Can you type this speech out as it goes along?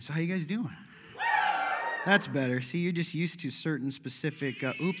So how you guys doing? That's better. See, you're just used to certain specific,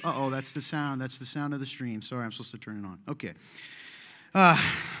 that's the sound. That's the sound of the stream. Sorry, I'm supposed to turn it on. Okay.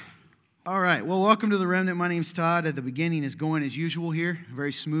 All right. Well, welcome to the Remnant. My name's Todd. At the beginning is going as usual here.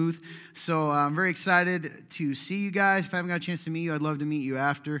 Very smooth. So I'm very excited to see you guys. If I haven't got a chance to meet you, I'd love to meet you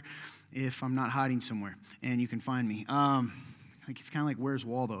after if I'm not hiding somewhere and you can find me. It's kind of like Where's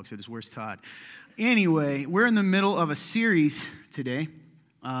Waldo, except it's Where's Todd. Anyway, we're in the middle of a series today.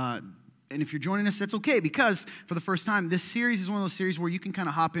 And if you're joining us, that's okay, because for the first time, this series is one of those series where you can kind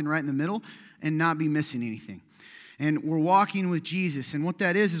of hop in right in the middle and not be missing anything. And we're walking with Jesus. And what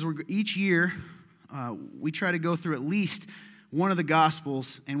that is each year, we try to go through at least one of the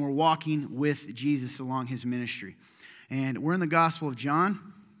Gospels, and we're walking with Jesus along his ministry. And we're in the Gospel of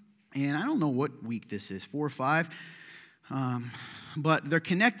John, and I don't know what week this is, 4 or 5, but they're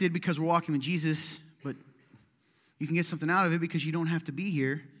connected because we're walking with Jesus, but you can get something out of it because you don't have to be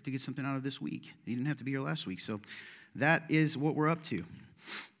here to get something out of this week. You didn't have to be here last week. So that is what we're up to.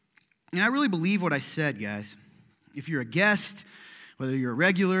 And I really believe what I said, guys. If you're a guest, whether you're a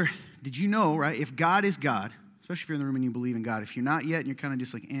regular, did you know, right, if God is God, especially if you're in the room and you believe in God, if you're not yet and you're kind of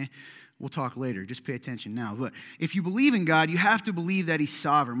just like, we'll talk later, just pay attention now. But if you believe in God, you have to believe that he's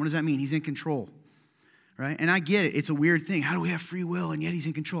sovereign. What does that mean? He's in control. Right? And I get it. It's a weird thing. How do we have free will and yet he's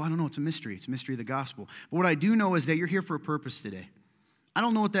in control? I don't know. It's a mystery. It's a mystery of the gospel. But what I do know is that you're here for a purpose today. I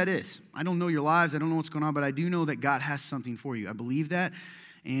don't know what that is. I don't know your lives. I don't know what's going on, but I do know that God has something for you. I believe that.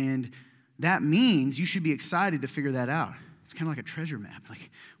 And that means you should be excited to figure that out. It's kind of like a treasure map. Like,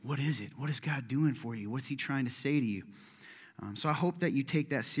 what is it? What is God doing for you? What's he trying to say to you? So I hope that you take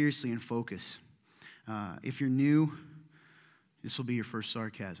that seriously and focus. If you're new, this will be your first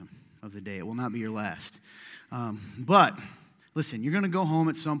sarcasm of the day. It will not be your last. But listen, you're going to go home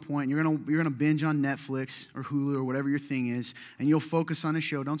at some point. And you're going to binge on Netflix or Hulu or whatever your thing is, and you'll focus on a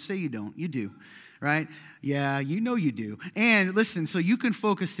show. Don't say you don't. You do, right? Yeah, you know you do. And listen, so you can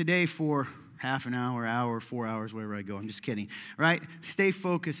focus today for half an hour, 4 hours, wherever I go. I'm just kidding, right? Stay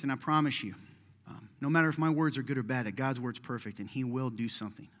focused, and I promise you, no matter if my words are good or bad, that God's word's perfect, and he will do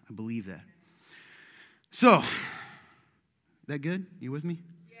something. I believe that. So, that good? You with me?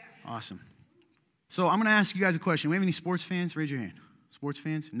 Awesome. So I'm going to ask you guys a question. We have any sports fans? Raise your hand. Sports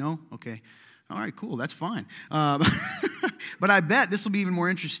fans? No? Okay. All right, cool. That's fine. But I bet this will be even more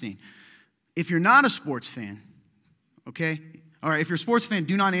interesting. If you're not a sports fan, okay? All right, if you're a sports fan,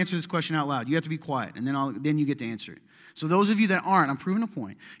 do not answer this question out loud. You have to be quiet, and then you get to answer it. So those of you that aren't, I'm proving a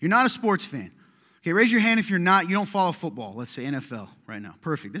point. You're not a sports fan. Okay, raise your hand if you're not. You don't follow football. Let's say NFL right now.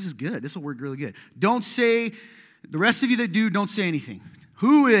 Perfect. This is good. This will work really good. Don't say, the rest of you that do, don't say anything.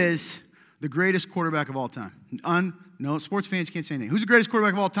 Who is the greatest quarterback of all time? No, sports fans can't say anything. Who's the greatest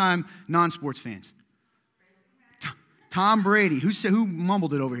quarterback of all time? Non-sports fans. Tom Brady. Who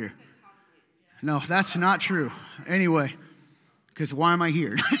mumbled it over here? No, that's not true. Anyway, because why am I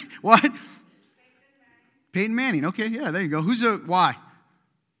here? What? Peyton Manning. Okay, yeah, there you go. Why?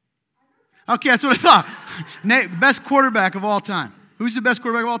 Okay, that's what I thought. Best quarterback of all time. Who's the best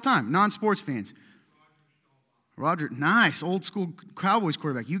quarterback of all time? Non-sports fans. Roger, nice, old school Cowboys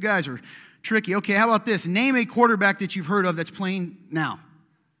quarterback. You guys are tricky. Okay, how about this? Name a quarterback that you've heard of that's playing now.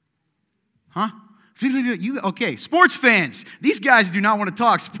 Huh? Okay, sports fans. These guys do not want to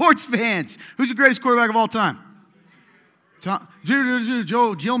talk. Sports fans. Who's the greatest quarterback of all time?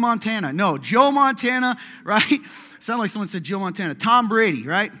 Joe Montana. No, Joe Montana, right? Sounded like someone said Joe Montana. Tom Brady,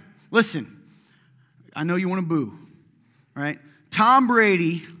 right? Listen, I know you want to boo, right? Tom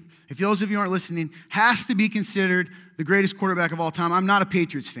Brady, if those of you aren't listening, has to be considered the greatest quarterback of all time. I'm not a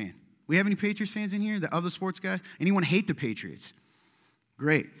Patriots fan. We have any Patriots fans in here? The other sports guys? Anyone hate the Patriots?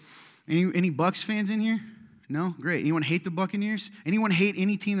 Great. Any Bucks fans in here? No? Great. Anyone hate the Buccaneers? Anyone hate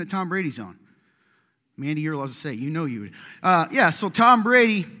any team that Tom Brady's on? Mandy, you're allowed to say. You know you would. So Tom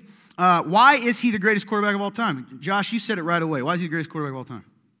Brady, why is he the greatest quarterback of all time? Josh, you said it right away. Why is he the greatest quarterback of all time?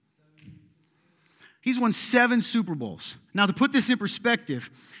 He's won 7 Super Bowls. Now, to put this in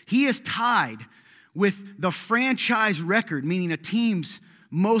perspective, he is tied with the franchise record, meaning a team's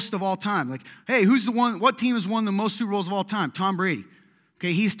most of all time. Like, hey, what team has won the most Super Bowls of all time? Tom Brady.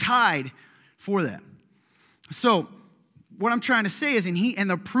 Okay, he's tied for that. So, what I'm trying to say is, and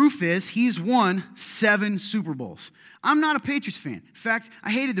the proof is, he's won 7 Super Bowls. I'm not a Patriots fan. In fact,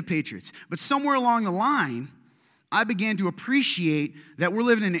 I hated the Patriots. But somewhere along the line, I began to appreciate that we're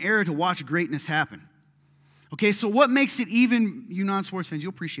living in an era to watch greatness happen. Okay, so what makes it even, you non-sports fans, you'll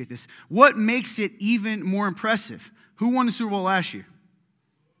appreciate this. What makes it even more impressive? Who won the Super Bowl last year?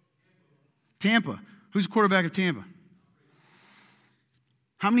 Tampa. Who's the quarterback of Tampa?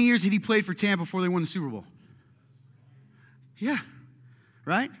 How many years had he played for Tampa before they won the Super Bowl? Yeah.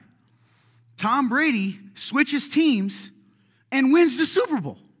 right? Tom Brady switches teams and wins the Super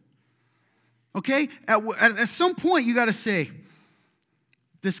Bowl. Okay? At some point, you got to say,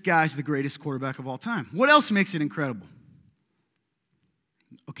 this guy's the greatest quarterback of all time. What else makes it incredible?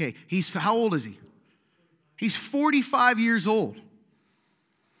 Okay, how old is he? He's 45 years old.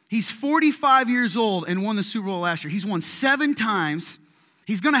 He's 45 years old and won the Super Bowl last year. He's won 7 times.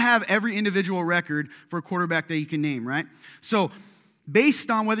 He's going to have every individual record for a quarterback that you can name, right? So,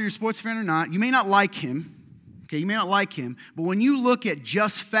 based on whether you're a sports fan or not, you may not like him. Okay, you may not like him, but when you look at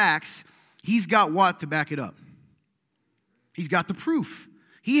just facts, he's got what to back it up? He's got the proof.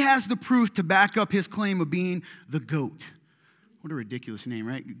 He has the proof to back up his claim of being the GOAT. What a ridiculous name,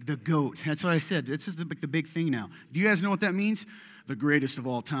 right? The GOAT. That's what I said. This is the big thing now. Do you guys know what that means? The greatest of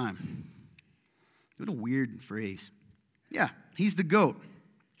all time. What a weird phrase. Yeah, he's the GOAT.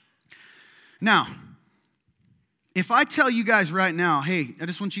 Now, if I tell you guys right now, hey, I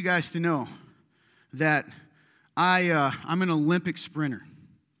just want you guys to know that I'm an Olympic sprinter.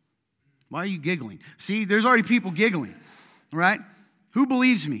 Why are you giggling? See, there's already people giggling, right? Who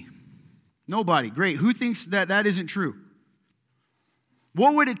believes me? Nobody. Great. Who thinks that isn't true?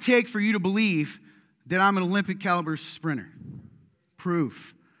 What would it take for you to believe that I'm an Olympic caliber sprinter?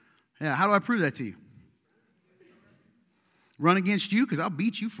 Proof. Yeah, how do I prove that to you? Run against you? Because I'll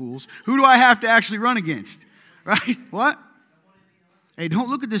beat you fools. Who do I have to actually run against? Right? What? Hey, don't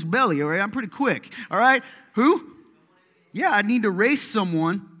look at this belly, all right? I'm pretty quick, all right? Who? Yeah, I need to race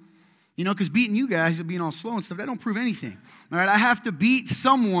someone, because beating you guys and being all slow and stuff, that don't prove anything. All right, I have to beat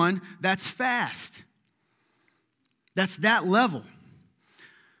someone that's fast. That's that level.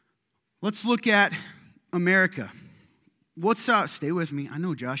 Let's look at America. Stay with me. I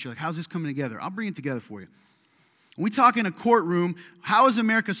know, Josh, you're like, how's this coming together? I'll bring it together for you. When we talk in a courtroom, how is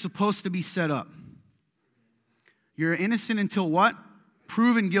America supposed to be set up? You're innocent until what?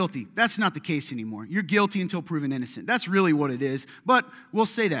 Proven guilty. That's not the case anymore. You're guilty until proven innocent. That's really what it is, but we'll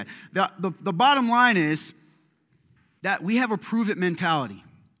say that. The bottom line is that we have a prove it mentality,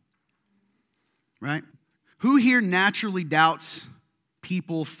 right? Who here naturally doubts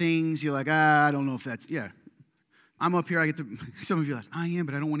people, things? You're like, I don't know if that's, yeah. I'm up here, some of you are like, I am,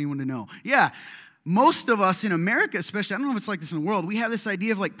 but I don't want anyone to know. Yeah, most of us in America especially, I don't know if it's like this in the world, we have this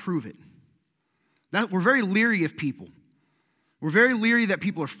idea of like, prove it. We're very leery of people. We're very leery that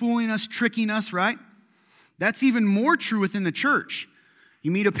people are fooling us, tricking us, right? That's even more true within the church.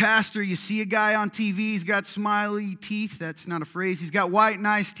 You meet a pastor, you see a guy on TV, he's got smiley teeth. That's not a phrase. He's got white,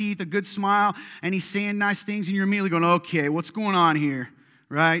 nice teeth, a good smile, and he's saying nice things, and you're immediately going, okay, what's going on here,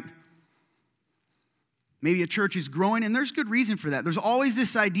 right? Maybe a church is growing, and there's good reason for that. There's always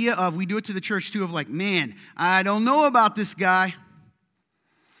this idea of, we do it to the church too, of like, man, I don't know about this guy.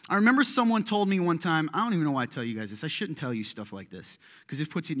 I remember someone told me one time, I don't even know why I tell you guys this. I shouldn't tell you stuff like this because it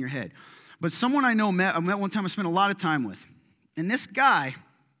puts it in your head. But someone I met one time I spent a lot of time with. And this guy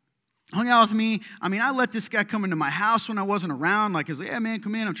hung out with me. I let this guy come into my house when I wasn't around. Like, I was like, yeah, man,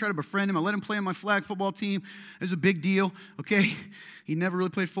 come in. I'm trying to befriend him. I let him play on my flag football team. It was a big deal, okay? He never really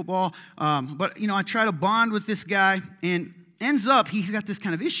played football. But I try to bond with this guy. And ends up, he's got this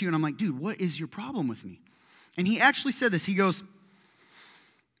kind of issue. And I'm like, dude, what is your problem with me? And he actually said this.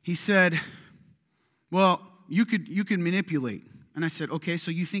 He said, well, you could manipulate. And I said, okay,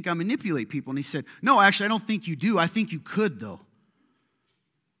 so you think I manipulate people? And he said, no, actually, I don't think you do. I think you could, though.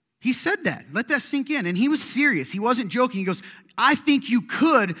 He said that. Let that sink in. And he was serious. He wasn't joking. He goes, I think you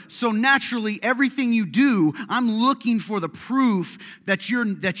could, so naturally, everything you do, I'm looking for the proof that you're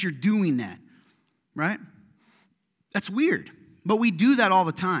doing that, right? That's weird. But we do that all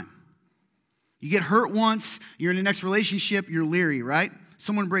the time. You get hurt once, you're in the next relationship, you're leery, right?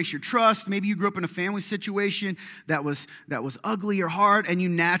 Someone breaks your trust. Maybe you grew up in a family situation that was ugly or hard, and you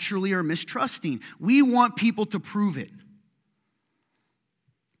naturally are mistrusting. We want people to prove it.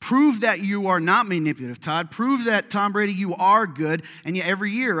 Prove that you are not manipulative, Todd. Prove that, Tom Brady, you are good. And yet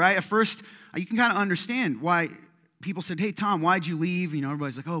every year, right, at first, you can kind of understand why people said, hey, Tom, why'd you leave?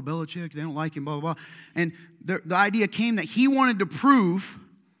 Everybody's like, oh, Belichick, they don't like him, blah, blah, blah. And the idea came that he wanted to prove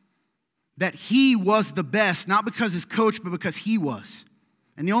that he was the best, not because his coach, but because he was.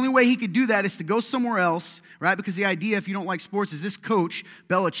 And the only way he could do that is to go somewhere else, right? Because the idea, if you don't like sports, is this coach,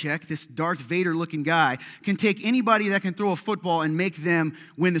 Belichick, this Darth Vader-looking guy, can take anybody that can throw a football and make them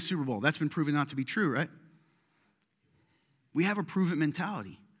win the Super Bowl. That's been proven not to be true, right? We have a prove-it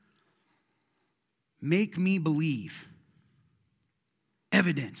mentality. Make me believe.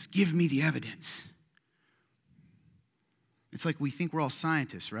 Evidence. Give me the evidence. It's like we think we're all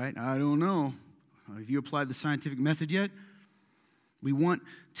scientists, right? I don't know. Have you applied the scientific method yet? We want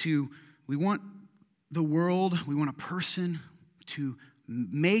the world, we want a person to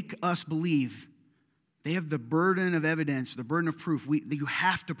make us believe. They have the burden of evidence, the burden of proof. You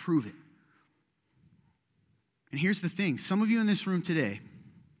have to prove it. And here's the thing. Some of you in this room today,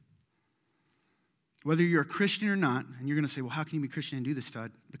 whether you're a Christian or not, and you're going to say, well, how can you be Christian and do this,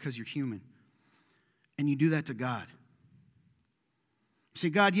 Todd? Because you're human. And you do that to God. Say,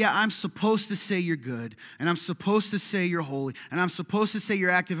 God, yeah, I'm supposed to say you're good, and I'm supposed to say you're holy, and I'm supposed to say you're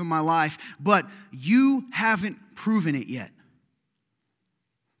active in my life, but you haven't proven it yet.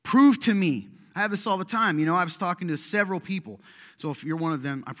 Prove to me. I have this all the time. I was talking to several people. So if you're one of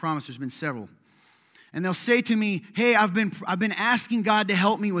them, I promise there's been several. And they'll say to me, hey, I've been asking God to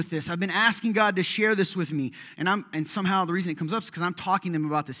help me with this. I've been asking God to share this with me. And somehow the reason it comes up is because I'm talking to them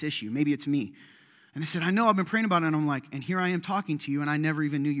about this issue. Maybe it's me. And they said, I know I've been praying about it. And I'm like, and here I am talking to you, and I never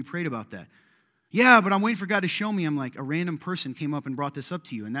even knew you prayed about that. Yeah, but I'm waiting for God to show me. I'm like, a random person came up and brought this up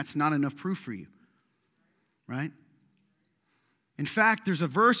to you, and that's not enough proof for you. Right? In fact, there's a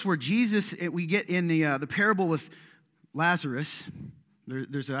verse where Jesus, we get in the parable with Lazarus.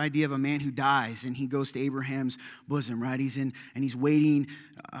 There's an idea of a man who dies, and he goes to Abraham's bosom, right? He's waiting,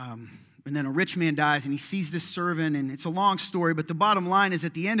 and then a rich man dies, and he sees this servant, and it's a long story, but the bottom line is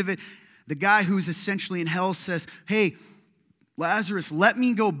at the end of it, the guy who's essentially in hell says, hey, Lazarus, let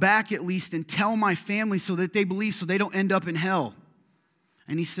me go back at least and tell my family so that they believe, so they don't end up in hell.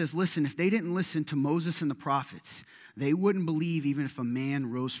 And he says, listen, if they didn't listen to Moses and the prophets, they wouldn't believe even if a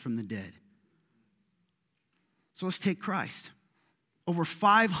man rose from the dead. So let's take Christ. Over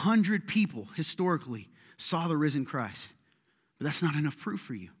 500 people historically saw the risen Christ. But that's not enough proof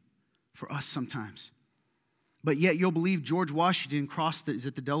for you, for us sometimes. But yet you'll believe George Washington crossed the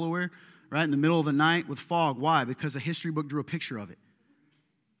Delaware, right, in the middle of the night with fog. Why? Because a history book drew a picture of it.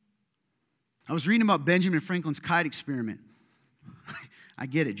 I was reading about Benjamin Franklin's kite experiment. I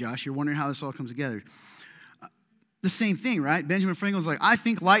get it, Josh. You're wondering how this all comes together. The same thing, right? Benjamin Franklin's like, I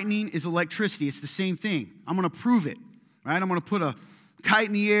think lightning is electricity. It's the same thing. I'm going to prove it, right? I'm going to put a kite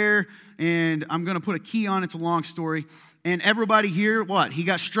in the air, and I'm going to put a key on it. It's a long story. And everybody here, what? He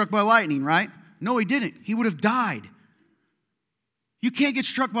got struck by lightning, right? No, he didn't. He would have died. You can't get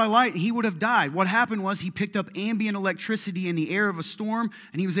struck by lightning. He would have died. What happened was he picked up ambient electricity in the air of a storm,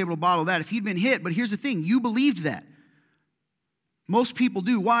 and he was able to bottle that. If he'd been hit, but here's the thing, you believed that. Most people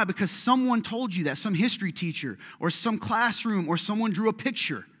do. Why? Because someone told you that, some history teacher or some classroom or someone drew a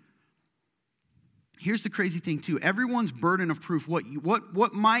picture. Here's the crazy thing too. Everyone's burden of proof,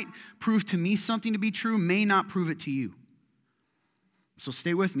 what might prove to me something to be true may not prove it to you. So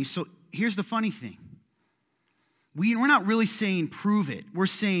stay with me. So here's the funny thing. We're not really saying prove it. We're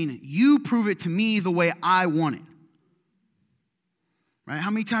saying you prove it to me the way I want it. Right?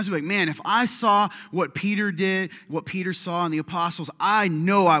 How many times are we like, man, if I saw what Peter did, what Peter saw in the apostles, I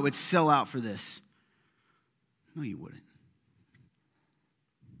know I would sell out for this. No, you wouldn't.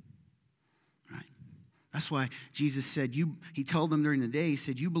 Right? That's why Jesus said, he told them during the day, he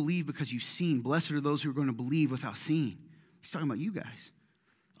said, you believe because you've seen. Blessed are those who are going to believe without seeing. He's talking about you guys,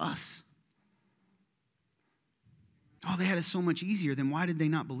 us. Oh, they had it so much easier. Then why did they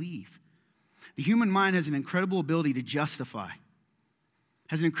not believe? The human mind has an incredible ability to justify.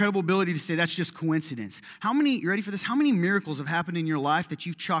 Has an incredible ability to say that's just coincidence. You ready for this? How many miracles have happened in your life that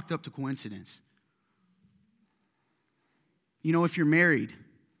you've chalked up to coincidence? If you're married,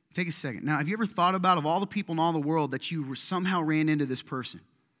 take a second. Now, have you ever thought about, of all the people in all the world, that you somehow ran into this person?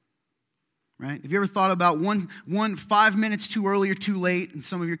 Right? Have you ever thought about one 5 minutes too early or too late in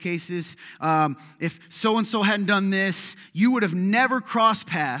some of your cases? If so-and-so hadn't done this, you would have never crossed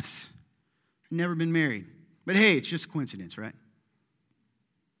paths, never been married. But hey, it's just coincidence, right?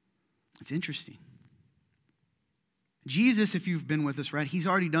 It's interesting. Jesus, if you've been with us, right, he's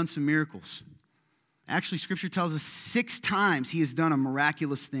already done some miracles. Actually, Scripture tells us 6 times he has done a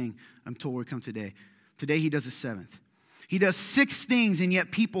miraculous thing, I'm told we come today. Today he does a 7th. He does 6 things, and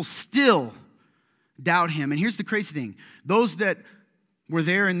yet people still doubt him. And here's the crazy thing. Those that were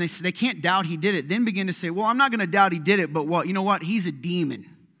there and they can't doubt he did it, then begin to say, well, I'm not going to doubt he did it, but you know what? He's a demon.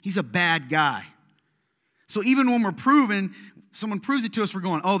 He's a bad guy. So even when someone proves it to us, we're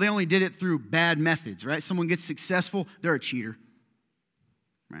going, oh, they only did it through bad methods, right? Someone gets successful, they're a cheater,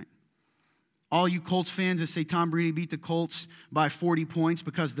 right? All you Colts fans that say Tom Brady beat the Colts by 40 points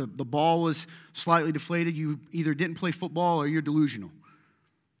because the ball was slightly deflated, you either didn't play football or you're delusional,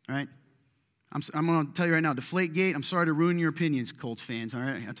 right? I'm going to tell you right now, Deflategate, I'm sorry to ruin your opinions, Colts fans, all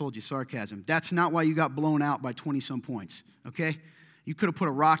right? I told you, sarcasm. That's not why you got blown out by 20-some points, okay? You could have put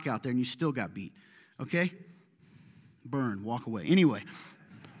a rock out there and you still got beat, okay? Burn, walk away. Anyway,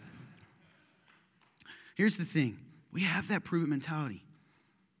 here's the thing. We have that prove it mentality.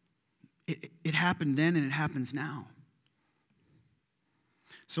 It happened then and it happens now.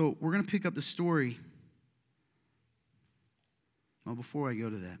 So we're going to pick up the story. Well, before I go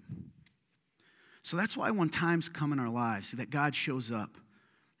to that. So that's why when times come in our lives that God shows up,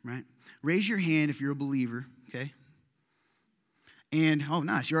 right? Raise your hand if you're a believer, okay? And, oh,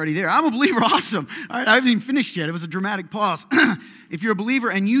 nice, you're already there. I'm a believer, awesome. All right, I haven't even finished yet. It was a dramatic pause. If you're a believer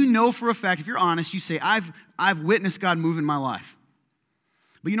and you know for a fact, if you're honest, you say, I've witnessed God move in my life.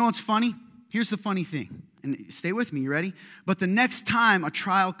 But you know what's funny? Here's the funny thing. And stay with me, you ready? But the next time a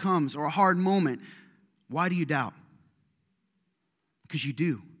trial comes or a hard moment, why do you doubt? Because you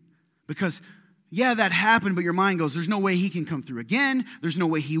do. Because, yeah, that happened, but your mind goes, there's no way he can come through again. There's no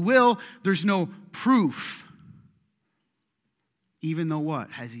way he will. There's no proof. Even though what?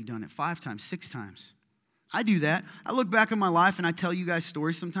 Has he done it 5 times, 6 times? I do that. I look back at my life and I tell you guys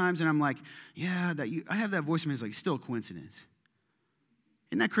stories sometimes and I'm like, yeah, I have that voice in me. It's like, still a coincidence.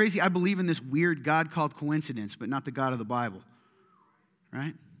 Isn't that crazy? I believe in this weird God called coincidence, but not the God of the Bible.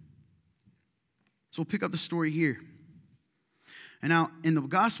 Right? So we'll pick up the story here. And now, in the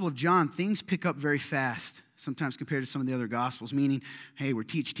Gospel of John, things pick up very fast, sometimes compared to some of the other Gospels, meaning, hey, we're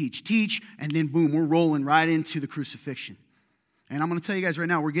teach, and then boom, we're rolling right into the crucifixion. And I'm going to tell you guys right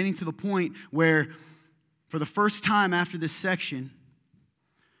now, we're getting to the point where, for the first time after this section,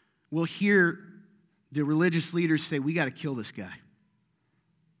 we'll hear the religious leaders say, we got to kill this guy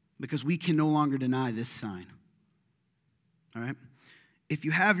because we can no longer deny this sign. All right? If you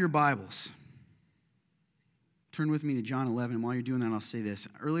have your Bibles, turn with me to John 11, and while you're doing that, I'll say this.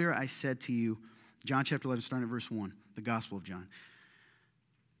 Earlier I said to you, John chapter 11, starting at verse 1, the Gospel of John.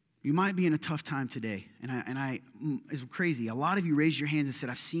 You might be in a tough time today, and it's crazy. A lot of you raised your hands and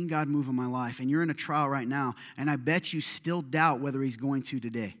said, I've seen God move in my life, and you're in a trial right now, and I bet you still doubt whether he's going to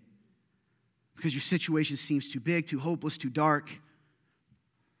today because your situation seems too big, too hopeless, too dark.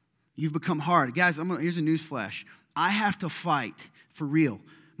 You've become hard. Guys, here's a news flash. I have to fight for real.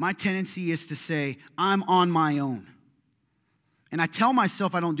 My tendency is to say, I'm on my own. And I tell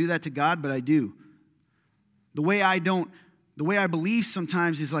myself I don't do that to God, but I do. The way I believe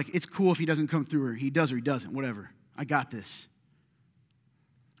sometimes is like, it's cool if he doesn't come through, or he does or he doesn't, whatever. I got this.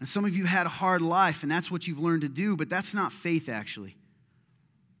 And some of you had a hard life, and that's what you've learned to do, but that's not faith, actually.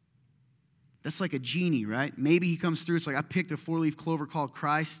 That's like a genie, right? Maybe he comes through. It's like, I picked a 4-leaf clover called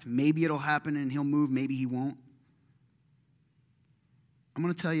Christ. Maybe it'll happen and he'll move. Maybe he won't. I'm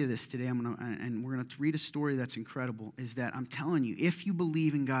going to tell you this today, and we're going to read a story that's incredible, is that I'm telling you, if you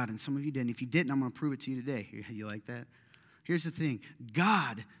believe in God, and some of you didn't, if you didn't, I'm going to prove it to you today. You like that? Here's the thing.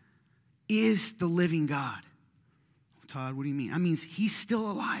 God is the living God. Todd, what do you mean? I mean, he's still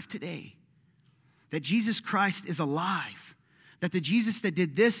alive today. That Jesus Christ is alive. That the Jesus that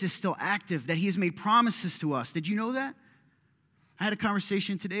did this is still active. That he has made promises to us. Did you know that? I had a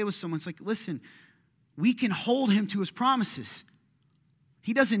conversation today with someone. It's like, listen, we can hold him to his promises.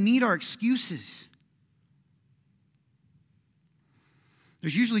 He doesn't need our excuses.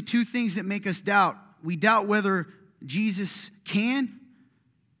 There's usually 2 things that make us doubt. We doubt whether Jesus can,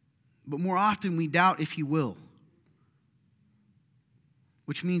 but more often we doubt if he will.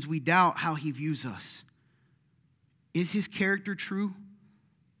 Which means we doubt how he views us. Is his character true?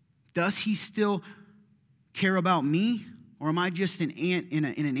 Does he still care about me? Or am I just an ant in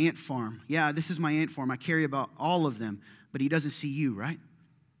an ant farm? Yeah, this is my ant farm. I care about all of them, but he doesn't see you, right?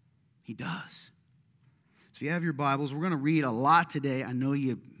 He does. So if you have your Bibles, we're going to read a lot today. I don't know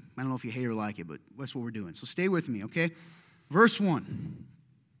if you hate or like it, but that's what we're doing. So stay with me, okay? Verse 1.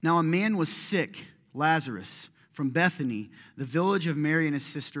 Now a man was sick, Lazarus, from Bethany, the village of Mary and his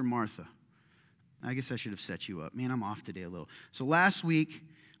sister Martha. I guess I should have set you up. Man, I'm off today a little. So last week,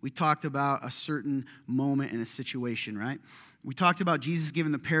 we talked about a certain moment in a situation, right? We talked about Jesus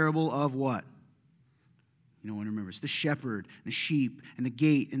giving the parable of what? No one remembers. The shepherd, the sheep, and the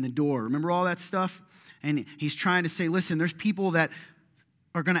gate, and the door. Remember all that stuff? And he's trying to say, listen, there's people that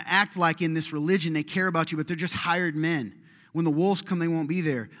are going to act like in this religion they care about you, but they're just hired men. When the wolves come, they won't be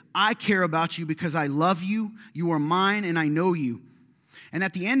there. I care about you because I love you, you are mine, and I know you. And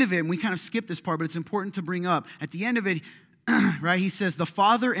at the end of it, and we kind of skipped this part, but it's important to bring up. At the end of it, right, he says, the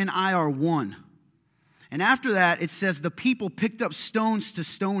Father and I are one. And after that, it says the people picked up stones to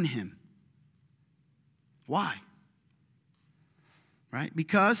stone him. Why? Right?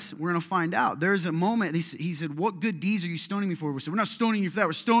 Because we're going to find out. There's a moment, he said, what good deeds are you stoning me for? We said, we're not stoning you for that.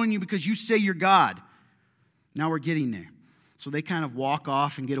 We're stoning you because you say you're God. Now we're getting there. So they kind of walk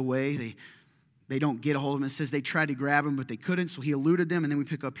off and get away. They don't get a hold of him. It says they tried to grab him, but they couldn't, so he eluded them, and then we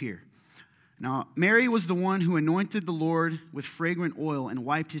pick up here. Now, Mary was the one who anointed the Lord with fragrant oil and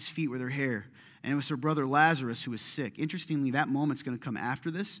wiped his feet with her hair. And it was her brother Lazarus who was sick. Interestingly, that moment's going to come after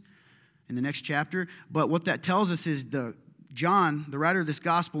this in the next chapter. But what that tells us is John, the writer of this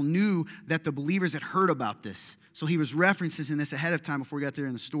gospel, knew that the believers had heard about this. So he was referencing this ahead of time before we got there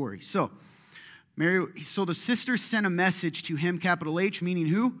in the story. So the sisters sent a message to him, capital H, meaning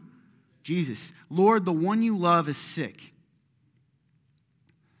who? Jesus. Lord, the one you love is sick.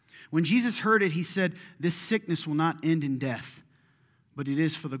 When Jesus heard it, he said, this sickness will not end in death, but it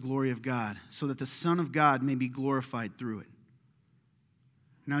is for the glory of God, so that the Son of God may be glorified through it.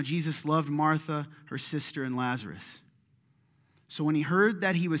 Now Jesus loved Martha, her sister, and Lazarus. So when he heard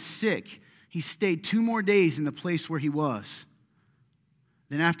that he was sick, he stayed 2 more days in the place where he was.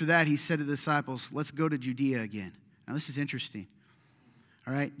 Then after that, he said to the disciples, let's go to Judea again. Now this is interesting.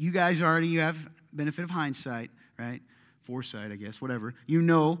 All right, you guys you have benefit of hindsight, right? Foresight, I guess, whatever. You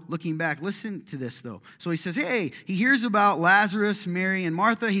know, looking back, listen to this though. So he says, hey, he hears about Lazarus, Mary, and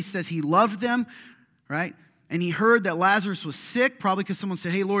Martha. He says he loved them, right? And he heard that Lazarus was sick, probably because someone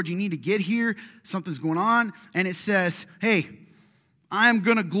said, hey, Lord, you need to get here. Something's going on. And it says, hey, I'm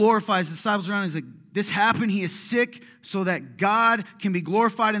going to glorify his disciples around. He's like, this happened. He is sick so that God can be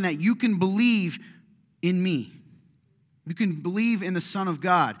glorified and that you can believe in me. You can believe in the Son of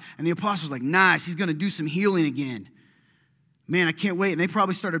God. And the apostles were like, nice, he's going to do some healing again. Man, I can't wait. And they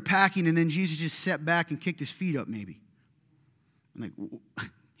probably started packing, and then Jesus just sat back and kicked his feet up maybe. I'm like,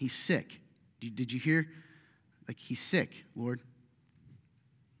 he's sick. Did you hear? Like, he's sick, Lord.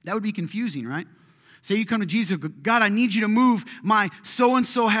 That would be confusing, right? Say you come to Jesus, God, I need you to move. My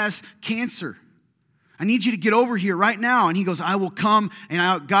so-and-so has cancer. I need you to get over here right now. And he goes, I will come,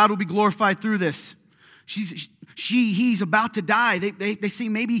 and God will be glorified through this. He's about to die. They say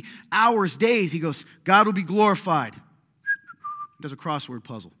maybe hours, days. He goes, God will be glorified. Does a crossword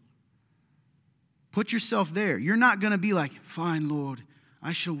puzzle. Put yourself there. You're not going to be like, fine, Lord,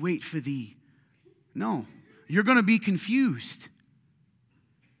 I shall wait for thee. No, you're going to be confused.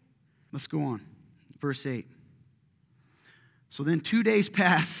 Let's go on. Verse 8. So then 2 days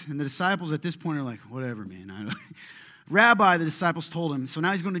pass, and the disciples at this point are like, whatever, man. Rabbi, the disciples told him, so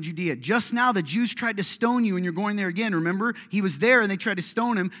now he's going to Judea. Just now the Jews tried to stone you, and you're going there again. Remember? He was there, and they tried to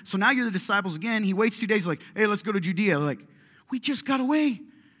stone him. So now you're the disciples again. He waits 2 days, like, hey, let's go to Judea. They're like, we just got away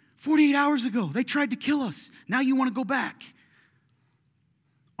 48 hours ago. They tried to kill us. Now you want to go back.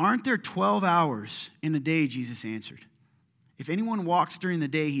 Aren't there 12 hours in a day, Jesus answered. If anyone walks during the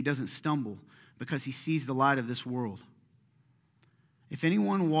day, he doesn't stumble because he sees the light of this world. If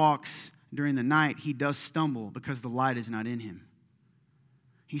anyone walks during the night, he does stumble because the light is not in him.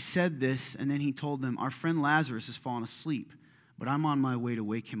 He said this, and then he told them, our friend Lazarus has fallen asleep, but I'm on my way to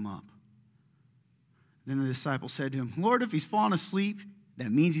wake him up. Then the disciple said to him, Lord, if he's fallen asleep,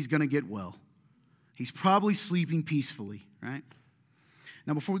 that means he's going to get well. He's probably sleeping peacefully, right?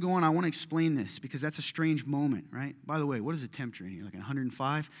 Now, before we go on, I want to explain this because that's a strange moment, right? By the way, what is the temperature in here? Like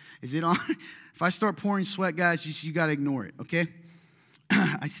 105? Is it on? If I start pouring sweat, guys, you got to ignore it, okay?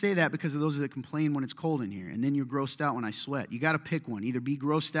 I say that because of those that complain when it's cold in here, and then you're grossed out when I sweat. You got to pick one. Either be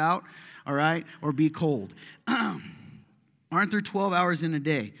grossed out, all right, or be cold. Aren't there 12 hours in a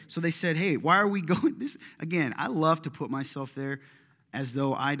day? So they said, hey, why are we going this? Again, I love to put myself there as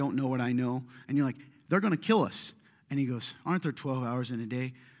though I don't know what I know. And you're like, they're going to kill us. And he goes, aren't there 12 hours in a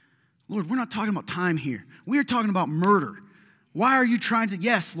day? Lord, we're not talking about time here. We are talking about murder. Why are you trying to,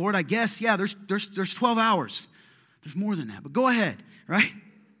 yes, Lord, I guess, yeah, there's 12 hours. There's more than that, but go ahead, right?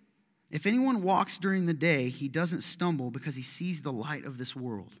 If anyone walks during the day, he doesn't stumble because he sees the light of this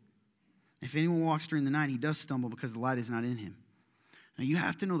world. If anyone walks during the night, he does stumble because the light is not in him. Now, you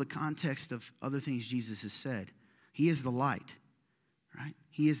have to know the context of other things Jesus has said. He is the light, right?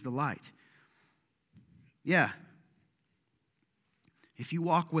 He is the light. Yeah. If you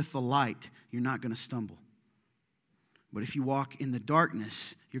walk with the light, you're not going to stumble. But if you walk in the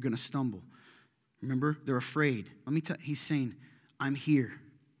darkness, you're going to stumble. Remember, they're afraid. Let me tell you, he's saying, I'm here.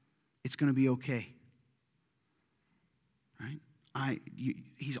 It's going to be okay. Right?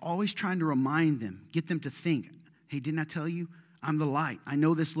 He's always trying to remind them, get them to think, hey, didn't I tell you? I'm the light. I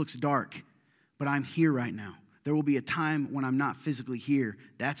know this looks dark, but I'm here right now. There will be a time when I'm not physically here.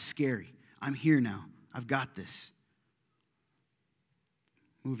 That's scary. I'm here now. I've got this.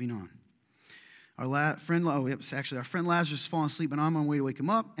 Moving on. Our friend Lazarus has fallen asleep, and I'm on my way to wake him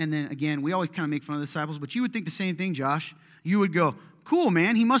up. And then again, we always kind of make fun of the disciples, but you would think the same thing, Josh. You would go, cool,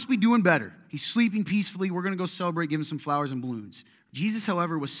 man, he must be doing better. He's sleeping peacefully. We're going to go celebrate, give him some flowers and balloons. Jesus,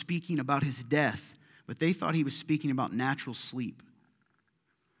 however, was speaking about his death, but they thought he was speaking about natural sleep.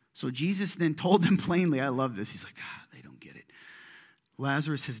 So Jesus then told them plainly, I love this. He's like, they don't get it.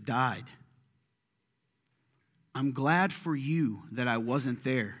 Lazarus has died. I'm glad for you that I wasn't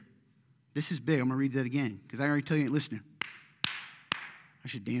there. This is big. I'm going to read that again because I already tell you ain't listening. I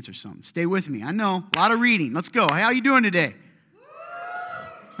should dance or something. Stay with me. I know. A lot of reading. Let's go. Hey, how you doing today?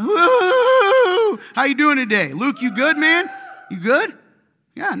 Woo! How you doing today? Luke, you good, man? You good?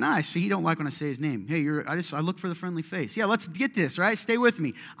 Yeah, nice. See, he don't like when I say his name. Hey, I look for the friendly face. Yeah, let's get this, right? Stay with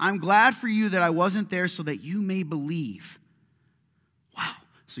me. I'm glad for you that I wasn't there so that you may believe. Wow.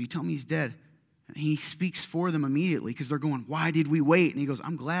 So you tell me he's dead. And he speaks for them immediately because they're going, why did we wait? And he goes,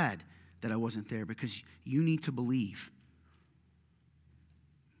 I'm glad that I wasn't there because you need to believe.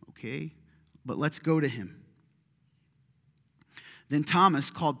 Okay, but let's go to him. Then Thomas,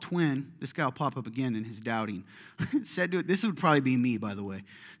 called Twin, this guy will pop up again in his doubting, said to it, this would probably be me, by the way,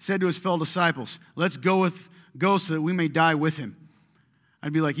 said to his fellow disciples, let's go so that we may die with him.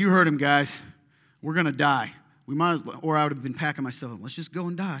 I'd be like, you heard him, guys. We're going to die. We might as well, or I would have been packing myself up. Let's just go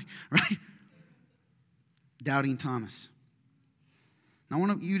and die, right? Doubting Thomas. Now, I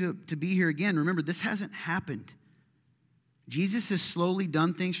want you to be here again. Remember, this hasn't happened. Jesus has slowly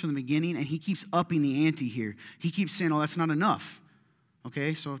done things from the beginning, and he keeps upping the ante here. He keeps saying, oh, that's not enough.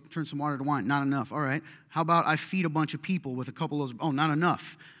 Okay, so turn some water to wine. Not enough. All right. How about I feed a bunch of people with a couple of those? Oh, not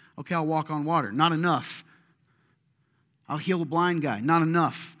enough. Okay, I'll walk on water. Not enough. I'll heal a blind guy. Not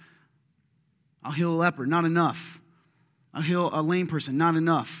enough. I'll heal a leper. Not enough. I'll heal a lame person. Not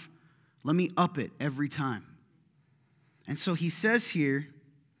enough. Let me up it every time. And so he says here,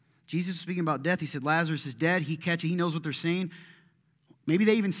 Jesus was speaking about death. He said, Lazarus is dead. He knows what they're saying. Maybe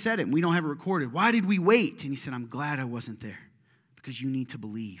they even said it, and we don't have it recorded. Why did we wait? And he said, I'm glad I wasn't there. Because you need to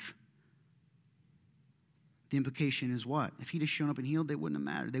believe. The implication is what? If he'd have shown up and healed, they wouldn't have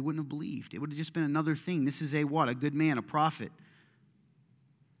mattered. They wouldn't have believed. It would have just been another thing. This is a what? A good man, a prophet.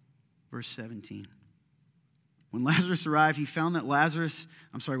 Verse 17. When Jesus arrived, he found that Lazarus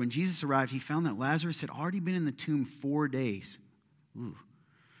had already been in the tomb 4 days. Ooh.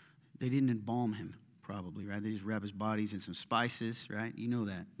 They didn't embalm him, probably, right? They just wrap his bodies in some spices, right? You know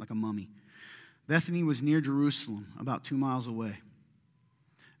that, like a mummy. Bethany was near Jerusalem, about 2 miles away.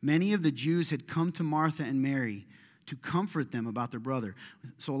 Many of the Jews had come to Martha and Mary to comfort them about their brother.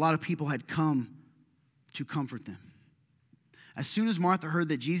 So a lot of people had come to comfort them. As soon as Martha heard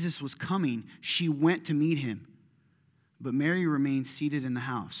that Jesus was coming, she went to meet him. But Mary remained seated in the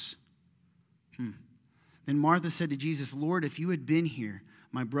house. Then Martha said to Jesus, Lord, if you had been here,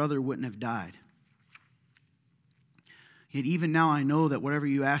 my brother wouldn't have died. Yet even now I know that whatever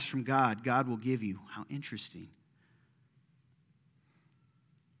you ask from God, God will give you. How interesting.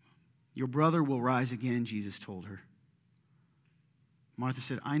 Your brother will rise again, Jesus told her. Martha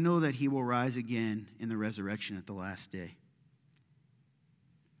said, I know that he will rise again in the resurrection at the last day.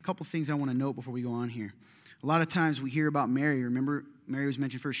 A couple things I want to note before we go on here. A lot of times we hear about Mary. Remember, Mary was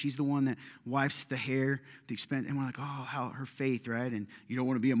mentioned first. She's the one that wipes the hair, the expense, and we're like, oh, how her faith, right? And you don't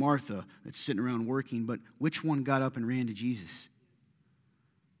want to be a Martha that's sitting around working, but which one got up and ran to Jesus?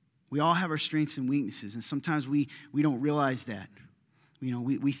 We all have our strengths and weaknesses, and sometimes we don't realize that. You know,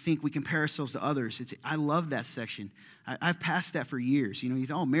 we think we compare ourselves to others. I love that section. I've passed that for years. You know, you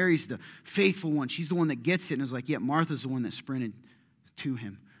think, oh, Mary's the faithful one. She's the one that gets it. And it's like, yeah, Martha's the one that sprinted to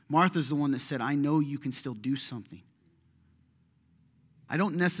him. Martha's the one that said, I know you can still do something. I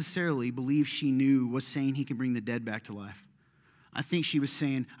don't necessarily believe she was saying he can bring the dead back to life. I think she was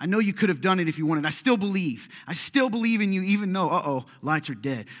saying, I know you could have done it if you wanted. I still believe. I still believe in you even though, lights are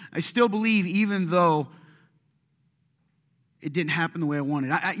dead. I still believe even though it didn't happen the way I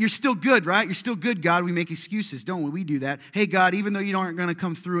wanted. You're still good, right? You're still good, God. We make excuses, don't we? We do that. Hey, God, even though you aren't going to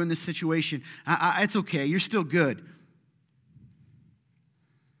come through in this situation, it's okay. You're still good.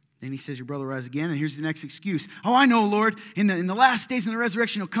 Then he says, your brother will rise again. And here's the next excuse. Oh, I know, Lord. In the last days in the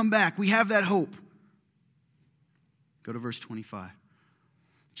resurrection, he'll come back. We have that hope. Go to verse 25.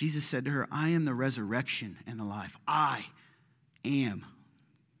 Jesus said to her, I am the resurrection and the life. I am.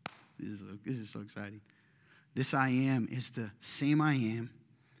 This is so exciting. This I am is the same I am.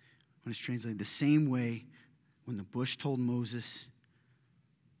 When it's translated, the same way when the bush told Moses,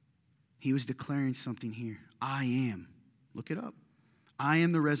 he was declaring something here. I am. Look it up. I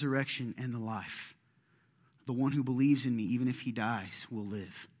am the resurrection and the life. The one who believes in me, even if he dies, will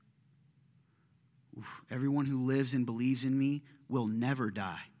live. Everyone who lives and believes in me will never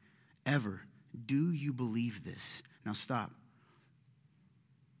die, ever. Do you believe this? Now stop.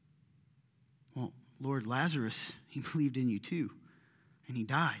 Well, Lord, Lazarus, he believed in you too, and he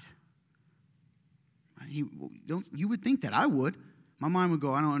died. You would think that. I would. My mind would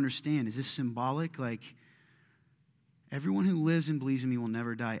go, I don't understand. Is this symbolic? Like, everyone who lives and believes in me will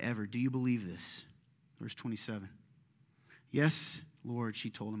never die ever. Do you believe this? Verse 27. Yes, Lord, she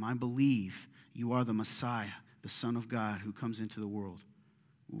told him, I believe you are the Messiah, the Son of God who comes into the world.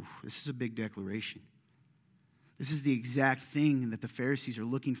 This is a big declaration. This is the exact thing that the Pharisees are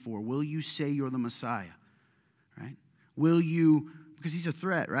looking for. Will you say you're the Messiah? Right? Will you, because he's a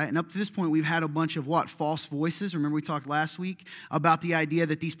threat, right? And up to this point, we've had a bunch of what? False voices. Remember we talked last week about the idea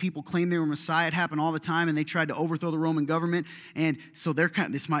that these people claimed they were Messiah. It happened all the time, and they tried to overthrow the Roman government. And so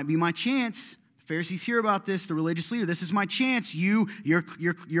this might be my chance. The Pharisees hear about this, the religious leader. This is my chance. You're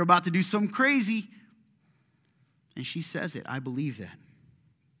about to do something crazy. And she says it. I believe that.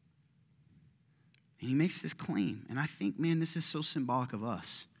 And he makes this claim. And I think, man, this is so symbolic of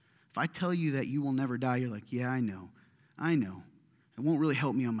us. If I tell you that you will never die, you're like, yeah, I know. It won't really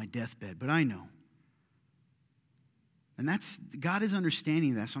help me on my deathbed, but I know. And God is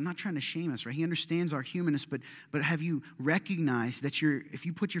understanding that, so I'm not trying to shame us, right? He understands our humanness, but have you recognized that if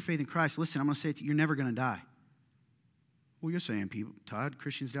you put your faith in Christ, listen, I'm going to say it to you, you're never going to die. Well, you're saying, people, Todd,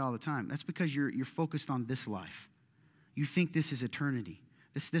 Christians die all the time. That's because you're focused on this life. You think this is eternity.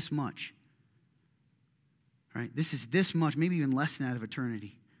 This much. Right? This is this much, maybe even less than that of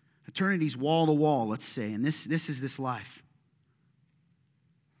eternity. Eternity's wall to wall, let's say, and this is this life.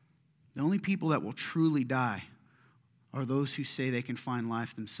 The only people that will truly die are those who say they can find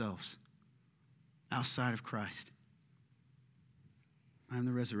life themselves outside of Christ. I am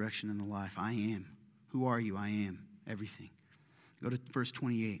the resurrection and the life. I am. Who are you? I am everything. Go to verse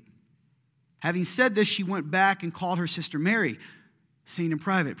 28. Having said this, she went back and called her sister Mary, saying in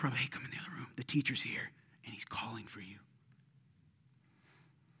private, probably, hey, come in the other room. The teacher's here, and he's calling for you.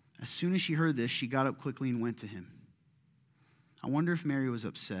 As soon as she heard this, she got up quickly and went to him. I wonder if Mary was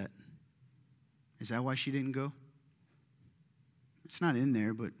upset. Is that why she didn't go? It's not in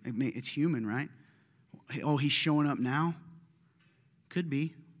there, but it's human, right? Oh, he's showing up now? Could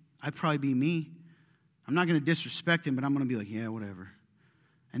be. I'd probably be me. I'm not going to disrespect him, but I'm going to be like, yeah, whatever.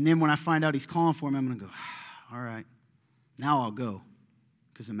 And then when I find out he's calling for me, I'm going to go, all right, now I'll go,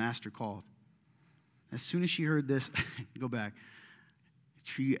 because the master called. As soon as she heard this, go back.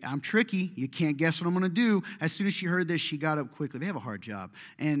 I'm tricky. You can't guess what I'm going to do. As soon as she heard this, she got up quickly. They have a hard job.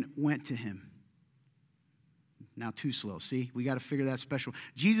 And went to him. Now too slow. See, we got to figure that special.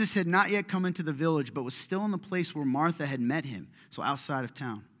 Jesus had not yet come into the village, but was still in the place where Martha had met him. So outside of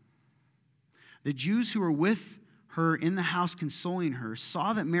town. The Jews who were with her in the house consoling her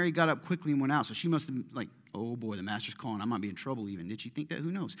saw that Mary got up quickly and went out. So she must have been like, oh boy, the master's calling. I might be in trouble even. Did she think that?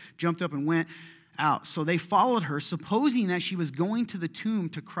 Who knows? Jumped up and went out. So they followed her, supposing that she was going to the tomb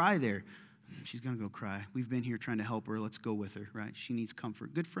to cry there. She's going to go cry. We've been here trying to help her. Let's go with her, right? She needs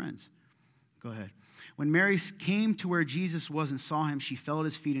comfort. Good friends. Go ahead. When Mary came to where Jesus was and saw him, she fell at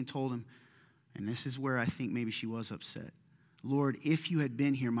his feet and told him, and this is where I think maybe she was upset. Lord, if you had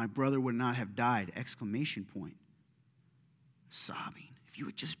been here, my brother would not have died. Exclamation point. Sobbing. If you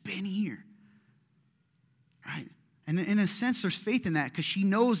had just been here. Right? And in a sense, there's faith in that because she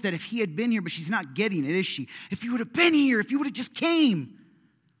knows that if he had been here, but she's not getting it, is she? If you would have been here, if you would have just came,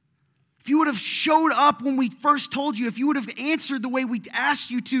 if you would have showed up when we first told you, if you would have answered the way we asked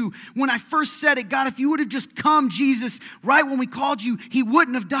you to when I first said it, God, if you would have just come, Jesus, right when we called you, he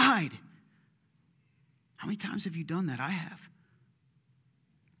wouldn't have died. How many times have you done that? I have.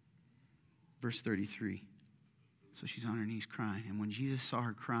 Verse 33. So she's on her knees crying. And when Jesus saw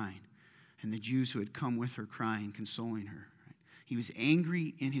her crying, and the Jews who had come with her crying, consoling her, right, he was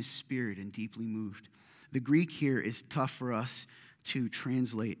angry in his spirit and deeply moved. The Greek here is tough for us to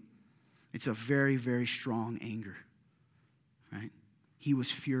translate. It's a very, very strong anger, right? He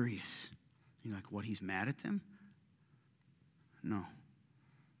was furious. You're like, what, he's mad at them? No.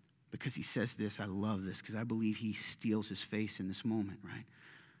 Because he says this, I love this, because I believe he steals his face in this moment, right?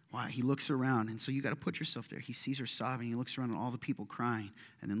 Why? He looks around, and so you got to put yourself there. He sees her sobbing. He looks around at all the people crying,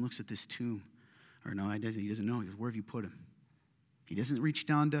 and then looks at this tomb. Or no, he doesn't know. He goes, where have you put him? He doesn't reach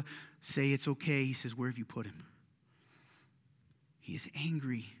down to say it's okay. He says, where have you put him? He is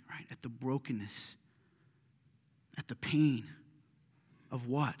angry, right, at the brokenness, at the pain of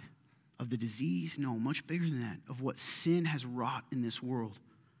what? Of the disease? No, much bigger than that. Of what sin has wrought in this world.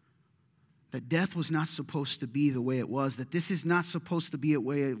 That death was not supposed to be the way it was. That this is not supposed to be the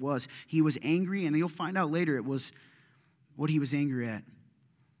way it was. He was angry, and you'll find out later it was what he was angry at.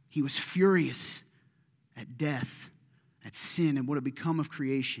 He was furious at death, at sin, and what had become of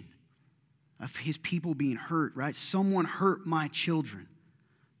creation. Of his people being hurt, right? Someone hurt my children.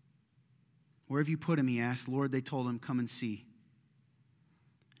 Where have you put him, he asked. Lord, they told him, come and see.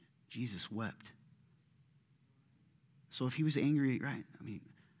 Jesus wept. So if he was angry, right? I mean,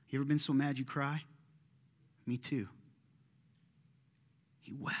 you ever been so mad you cry? Me too.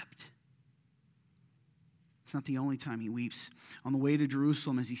 He wept. It's not the only time he weeps. On the way to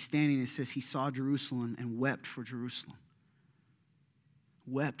Jerusalem, as he's standing, it says he saw Jerusalem and wept for Jerusalem.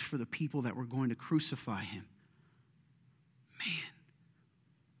 Wept for the people that were going to crucify him. Man,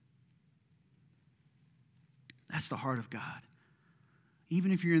 that's the heart of God.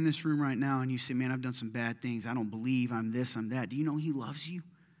 Even if you're in this room right now and you say, man, I've done some bad things. I don't believe I'm this, I'm that. Do you know he loves you?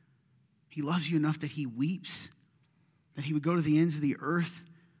 He loves you enough that he weeps, that he would go to the ends of the earth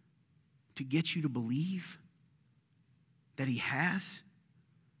to get you to believe that he has.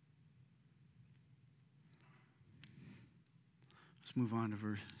 Let's move on to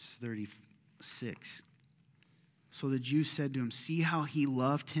verse 36. So the Jews said to him, see how he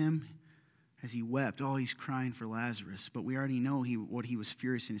loved him as he wept. Oh, he's crying for Lazarus. But we already know what he was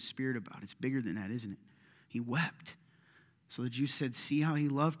furious in his spirit about. It's bigger than that, isn't it? He wept. So the Jews said, see how he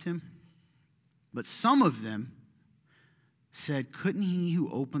loved him? But some of them said, couldn't he who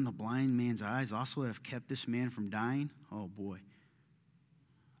opened the blind man's eyes also have kept this man from dying? Oh, boy.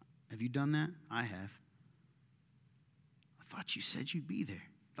 Have you done that? I have. I thought you said you'd be there.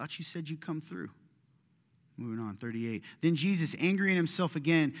 I thought you said you'd come through. Moving on, 38. Then Jesus, angry in himself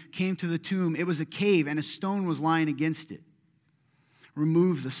again, came to the tomb. It was a cave, and a stone was lying against it.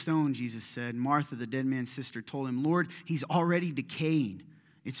 Remove the stone, Jesus said. Martha, the dead man's sister, told him, Lord, he's already decaying.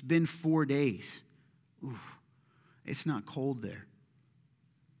 It's been 4 days. Ooh, it's not cold there.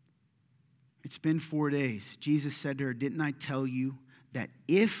 It's been 4 days. Jesus said to her, didn't I tell you that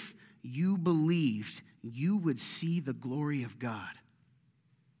if you believed, you would see the glory of God?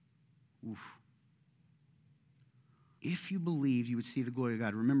 Oof. If you believed, you would see the glory of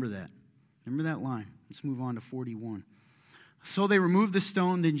God. Remember that. Remember that line. Let's move on to 41. So they removed the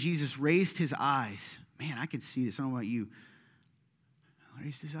stone. Then Jesus raised his eyes. Man, I can see this. I don't know about you.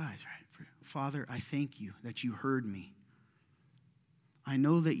 Raised his eyes, right? Father, I thank you that you heard me. I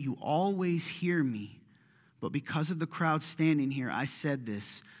know that you always hear me, but because of the crowd standing here, I said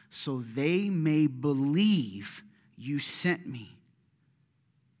this, so they may believe you sent me.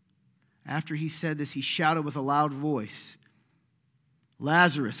 After he said this, he shouted with a loud voice,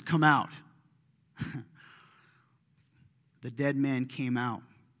 Lazarus, come out. The dead man came out,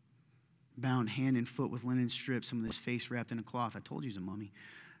 bound hand and foot with linen strips, some of his face wrapped in a cloth. I told you he's a mummy.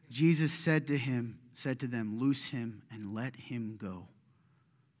 Jesus said to them, loose him and let him go.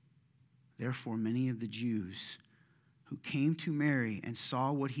 Therefore, many of the Jews who came to Mary and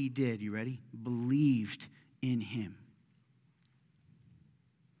saw what he did, you ready? Believed in him.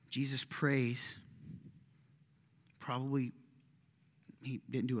 Jesus prays. Probably he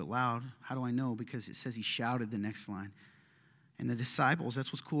didn't do it loud. How do I know? Because it says he shouted the next line. And the disciples,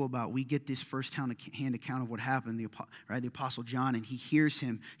 that's what's cool about, we get this first-hand account of what happened, the Apostle John, and he hears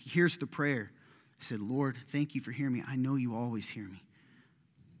him. He hears the prayer. He said, Lord, thank you for hearing me. I know you always hear me.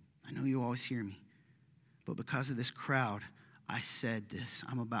 I know you always hear me. But because of this crowd, I said this.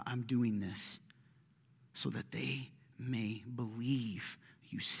 I'm doing this so that they may believe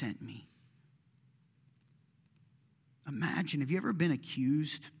you sent me. Imagine, have you ever been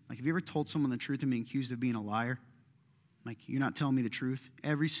accused? Like, have you ever told someone the truth and been accused of being a liar? Like, you're not telling me the truth?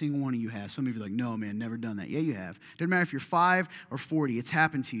 Every single one of you has. Some of you are like, no, man, never done that. Yeah, you have. Doesn't matter if you're 5 or 40. It's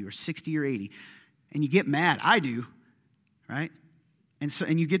happened to you, or 60 or 80. And you get mad. I do, right?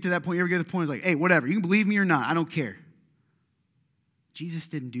 And you get to that point. You ever get to the point, it's like, hey, whatever. You can believe me or not. I don't care. Jesus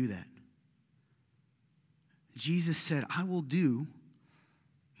didn't do that. Jesus said, I will do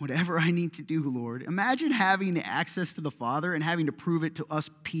whatever I need to do, Lord. Imagine having the access to the Father and having to prove it to us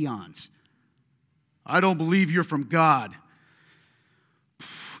peons. I don't believe you're from God.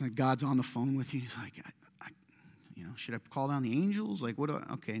 God's on the phone with you. He's like, should I call down the angels? Like, what do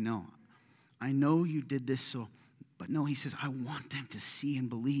I? Okay, no. I know you did this, but no, he says, I want them to see and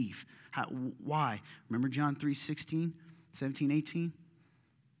believe. Why? Remember John 3:16, 17, 18?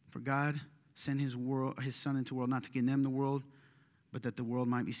 For God sent his son into the world, not to condemn the world, but that the world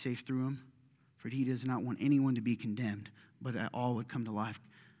might be saved through him. For he does not want anyone to be condemned, but that all would come to life.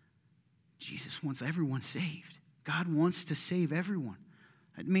 Jesus wants everyone saved. God wants to save everyone.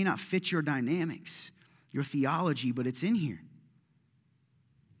 It may not fit your dynamics, your theology, but it's in here.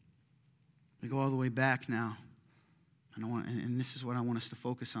 We go all the way back now. And this is what I want us to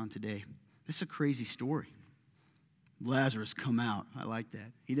focus on today. This is a crazy story. Lazarus, come out. I like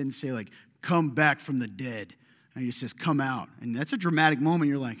that. He didn't say, like, come back from the dead. And he just says, come out. And that's a dramatic moment.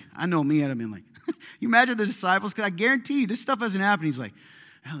 You're like, I know me, I'd have been like, you imagine the disciples? Because I guarantee you, this stuff hasn't happened. He's like,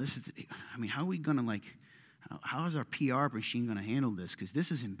 how are we going to, how is our PR machine going to handle this? Because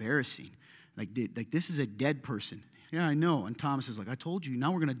this is embarrassing. Like, this is a dead person. Yeah, I know. And Thomas is like, I told you,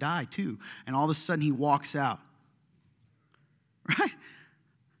 now we're going to die too. And all of a sudden he walks out. Right?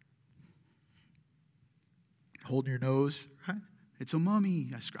 Holding your nose, right? It's a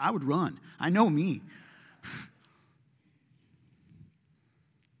mummy. I would run. I know me.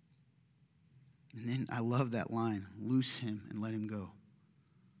 And then I love that line, loose him and let him go.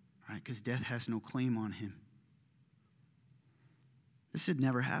 Right? Because death has no claim on him. This had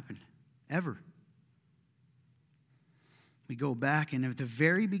never happened, ever. We go back, and at the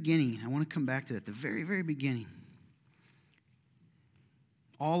very beginning, I want to come back to that, the very, very beginning.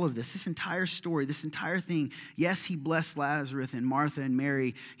 All of this entire story, this entire thing, yes, he blessed Lazarus and Martha and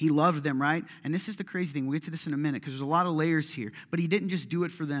Mary. He loved them, right? And this is the crazy thing. We'll get to this in a minute because there's a lot of layers here. But he didn't just do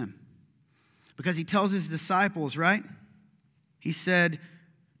it for them. Because he tells his disciples, right? He said,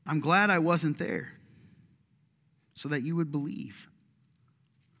 I'm glad I wasn't there so that you would believe.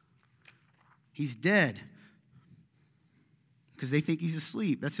 He's dead because they think he's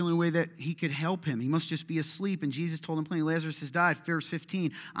asleep. That's the only way that he could help him. He must just be asleep. And Jesus told him plainly, Lazarus has died. Verse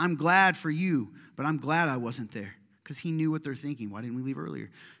 15, I'm glad for you, but I'm glad I wasn't there because he knew what they're thinking. Why didn't we leave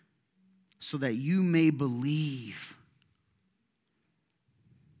earlier? So that you may believe.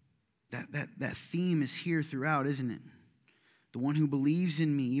 That theme is here throughout, isn't it? The one who believes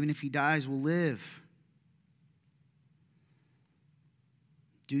in me, even if he dies, will live.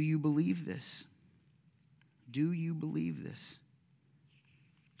 Do you believe this? Do you believe this?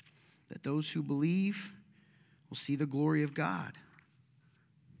 That those who believe will see the glory of God.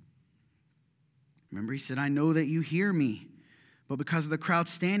 Remember, he said, I know that you hear me, but because of the crowd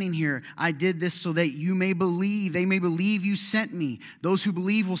standing here, I did this so that you may believe. They may believe you sent me. Those who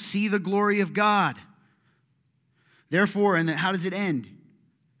believe will see the glory of God. Therefore, and how does it end?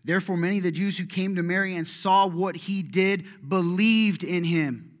 Therefore, many of the Jews who came to Mary and saw what he did believed in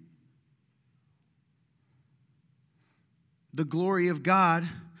him. The glory of God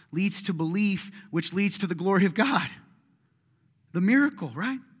leads to belief, which leads to the glory of God. The miracle,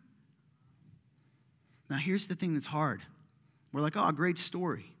 right? Now, here's the thing that's hard. We're like, oh, great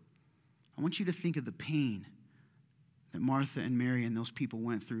story. I want you to think of the pain that Martha and Mary and those people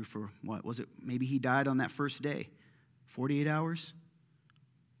went through for, what was it? Maybe he died on that first day. 48 hours?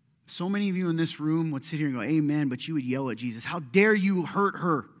 So many of you in this room would sit here and go, amen, but you would yell at Jesus. How dare you hurt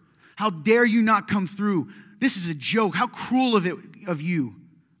her? How dare you not come through? This is a joke. How cruel of you.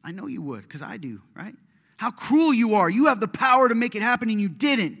 I know you would, because I do, right? How cruel you are. You have the power to make it happen, and you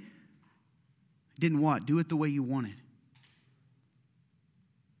didn't. Didn't what? Do it the way you wanted.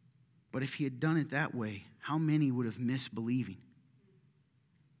 But if he had done it that way, how many would have missed believing?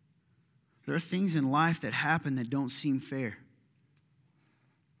 There are things in life that happen that don't seem fair.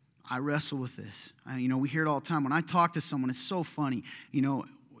 I wrestle with this. We hear it all the time. When I talk to someone, it's so funny.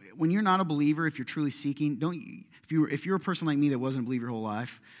 When you're not a believer, if you're truly seeking, if you're a person like me that wasn't a believer your whole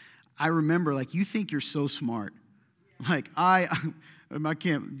life, I remember, you think you're so smart. I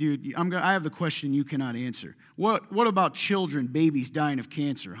can't, dude, I have the question you cannot answer. What about children, babies dying of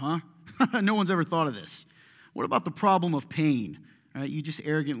cancer, huh? No one's ever thought of this. What about the problem of pain? Right? You just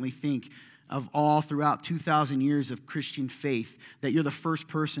arrogantly think of all throughout 2,000 years of Christian faith that you're the first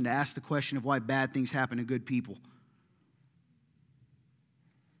person to ask the question of why bad things happen to good people.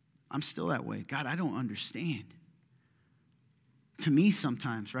 I'm still that way. God, I don't understand. To me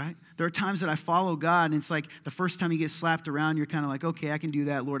sometimes, right? There are times that I follow God, and it's like the first time you get slapped around, you're kind of like, okay, I can do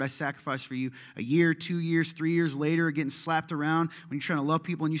that. Lord, I sacrifice for you. A year, 2 years, 3 years later, getting slapped around when you're trying to love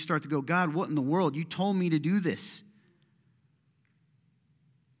people, and you start to go, God, what in the world? You told me to do this.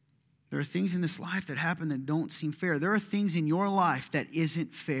 There are things in this life that happen that don't seem fair. There are things in your life that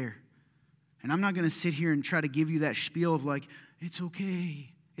isn't fair. And I'm not going to sit here and try to give you that spiel of it's okay.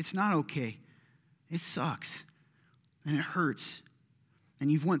 It's not okay. It sucks. And it hurts. And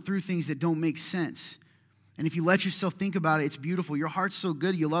you've went through things that don't make sense. And if you let yourself think about it, it's beautiful. Your heart's so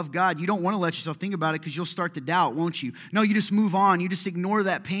good, you love God. You don't want to let yourself think about it because you'll start to doubt, won't you? No, you just move on. You just ignore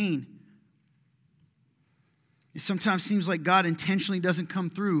that pain. It sometimes seems like God intentionally doesn't come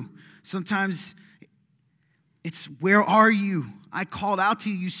through. Sometimes it's, where are you? I called out to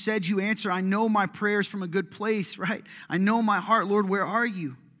you. You said you answer. I know my prayers from a good place, right? I know my heart. Lord, where are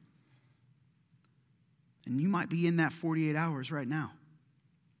you? And you might be in that 48 hours right now.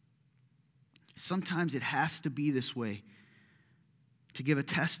 Sometimes it has to be this way to give a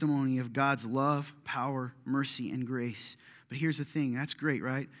testimony of God's love, power, mercy, and grace. But here's the thing. That's great,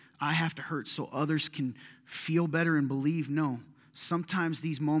 right? I have to hurt so others can feel better and believe. No. Sometimes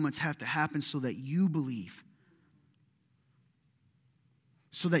these moments have to happen so that you believe.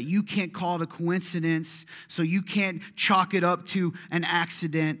 So that you can't call it a coincidence. So you can't chalk it up to an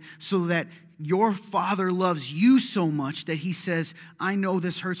accident. So that your Father loves you so much that he says, I know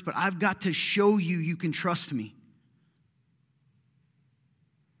this hurts, but I've got to show you you can trust me.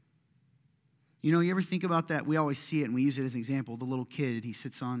 You ever think about that? We always see it and we use it as an example. The little kid, he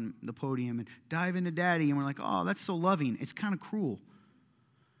sits on the podium and dive into daddy. And we're like, oh, that's so loving. It's kind of cruel.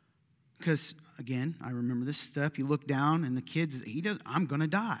 Because again, I remember this step. You look down, and the kids, I'm going to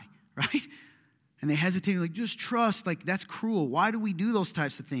die, right? And they hesitate, like, just trust. Like, that's cruel. Why do we do those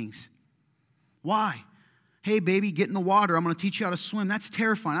types of things? Why? Hey, baby, get in the water. I'm going to teach you how to swim. That's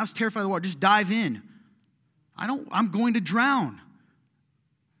terrifying. I was terrified of the water. Just dive in. I'm going to drown.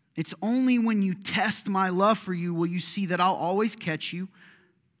 It's only when you test my love for you will you see that I'll always catch you,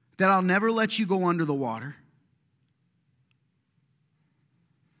 that I'll never let you go under the water.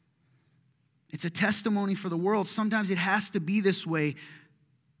 It's a testimony for the world. Sometimes it has to be this way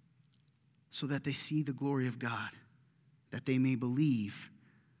so that they see the glory of God, that they may believe,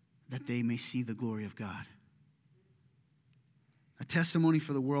 that they may see the glory of God. A testimony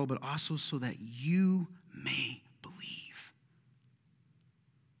for the world, but also so that you may believe.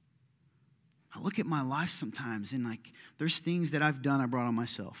 I look at my life sometimes, and like there's things that I've done I brought on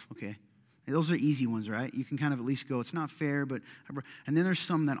myself, okay? And those are easy ones, right? You can kind of at least go, it's not fair, but... And then there's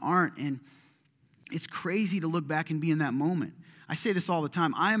some that aren't, and it's crazy to look back and be in that moment. I say this all the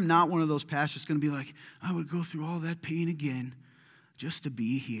time. I am not one of those pastors going to be like, I would go through all that pain again just to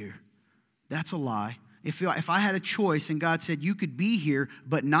be here. That's a lie. If I had a choice and God said you could be here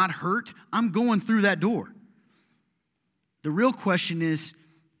but not hurt, I'm going through that door. The real question is,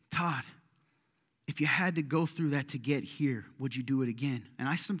 Todd, if you had to go through that to get here, would you do it again? And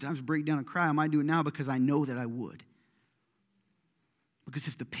I sometimes break down and cry. I might do it now because I know that I would. Because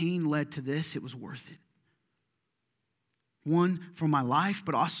if the pain led to this, it was worth it. One, for my life,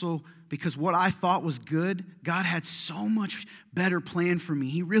 but also because what I thought was good, God had so much better plan for me.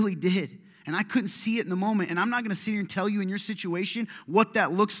 He really did. And I couldn't see it in the moment. And I'm not going to sit here and tell you in your situation what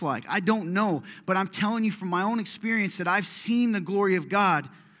that looks like. I don't know. But I'm telling you from my own experience that I've seen the glory of God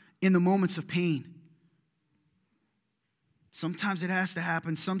in the moments of pain. Sometimes it has to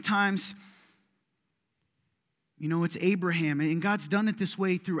happen. Sometimes, it's Abraham. And God's done it this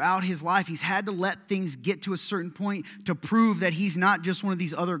way throughout his life. He's had to let things get to a certain point to prove that he's not just one of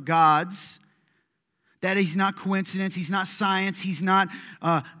these other gods. That he's not coincidence, he's not science, he's not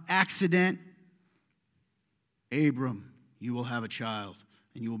accident. Abram, you will have a child,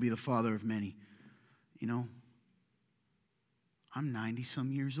 and you will be the father of many. I'm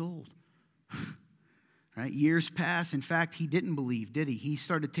 90-some years old. Right? Years pass. In fact, he didn't believe, did he? He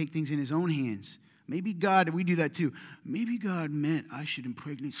started to take things in his own hands. Maybe God, we do that too. Maybe God meant I should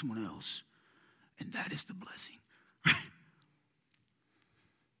impregnate someone else, and that is the blessing. Right?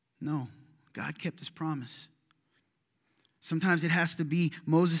 No. God kept his promise. Sometimes it has to be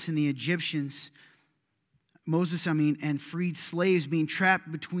Moses and the Egyptians. And freed slaves being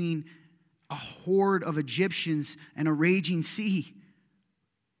trapped between a horde of Egyptians and a raging sea.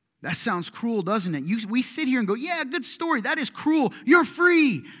 That sounds cruel, doesn't it? We sit here and go, yeah, good story. That is cruel. You're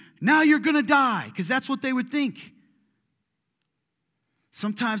free. Now you're going to die. Because that's what they would think.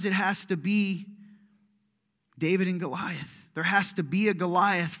 Sometimes it has to be David and Goliath. There has to be a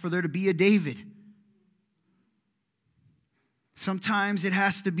Goliath for there to be a David. Sometimes it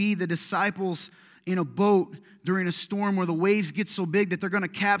has to be the disciples in a boat during a storm where the waves get so big that they're going to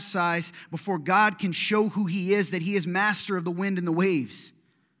capsize before God can show who he is, that he is master of the wind and the waves.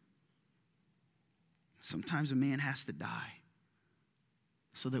 Sometimes a man has to die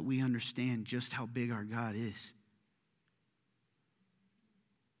so that we understand just how big our God is.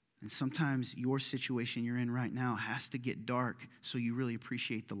 And sometimes your situation you're in right now has to get dark so you really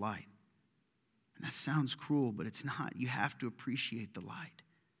appreciate the light. And that sounds cruel, but it's not. You have to appreciate the light.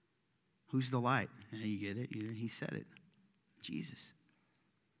 Who's the light? You get it? He said it. Jesus.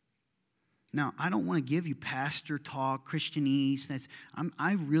 Now, I don't want to give you pastor talk, Christianese.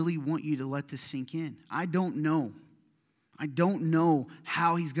 I really want you to let this sink in. I don't know. I don't know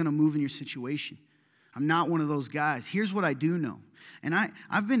how he's going to move in your situation. I'm not one of those guys. Here's what I do know. And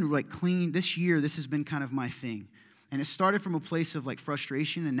I've been clean this year. This has been kind of my thing. And it started from a place of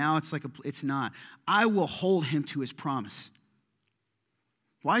frustration, and now it's not. I will hold him to his promise.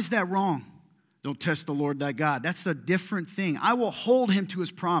 Why is that wrong? Don't test the Lord thy God. That's a different thing. I will hold him to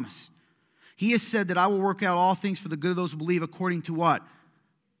his promise. He has said that I will work out all things for the good of those who believe according to what?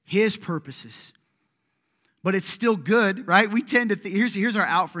 His purposes. But it's still good, right? We tend to here's our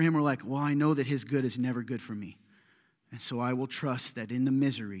out for him. We're like, well, I know that his good is never good for me. And so I will trust that in the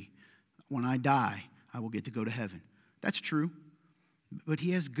misery, when I die, I will get to go to heaven. That's true. But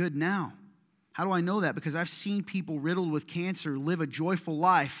he has good now. How do I know that? Because I've seen people riddled with cancer live a joyful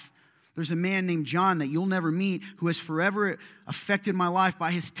life. There's a man named John that you'll never meet who has forever affected my life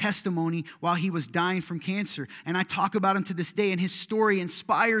by his testimony while he was dying from cancer. And I talk about him to this day, and his story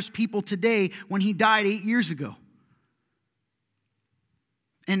inspires people today when he died 8 years ago.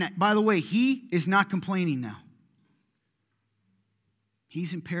 And by the way, he is not complaining now.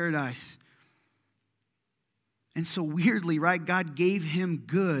 He's in paradise And so weirdly, right, God gave him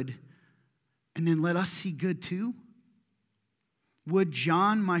good and then let us see good too. Would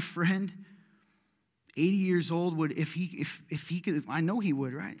John, my friend, 80 years old, would if he could, I know he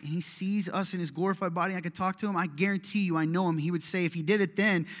would, right? And he sees us in his glorified body, I could talk to him, I guarantee you, I know him, he would say if he did it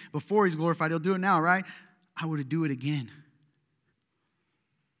then, before he's glorified, he'll do it now, right? I would do it again.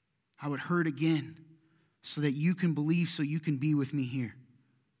 I would hurt again so that you can believe, so you can be with me here.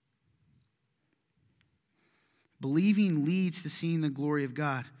 Believing leads to seeing the glory of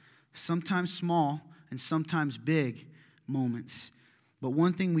God. Sometimes small and sometimes big moments. But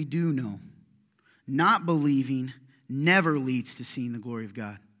one thing we do know, not believing never leads to seeing the glory of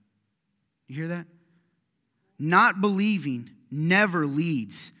God. You hear that? Not believing never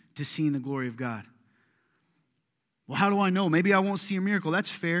leads to seeing the glory of God. Well, how do I know? Maybe I won't see a miracle. That's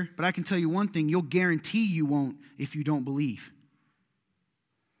fair. But I can tell you one thing, you'll guarantee you won't if you don't believe.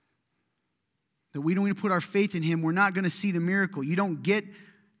 That we don't need to put our faith in him. We're not going to see the miracle. You don't get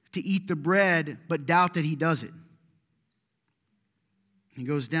to eat the bread but doubt that he does it. He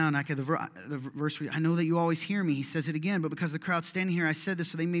goes down, the verse, I know that you always hear me. He says it again, but because the crowd's standing here, I said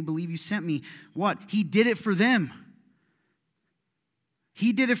this so they may believe you sent me. What? He did it for them.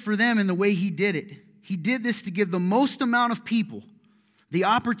 He did it for them in the way he did it. He did this to give the most amount of people the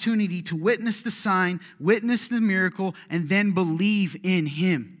opportunity to witness the sign, witness the miracle, and then believe in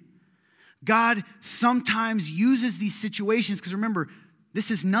him. God sometimes uses these situations, because remember,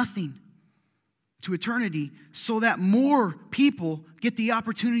 this is nothing to eternity, so that more people get the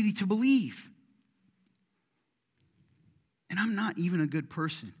opportunity to believe. And I'm not even a good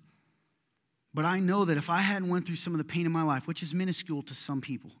person, but I know that if I hadn't went through some of the pain in my life, which is minuscule to some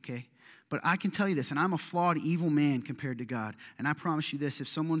people, okay? But I can tell you this, and I'm a flawed, evil man compared to God. And I promise you this, if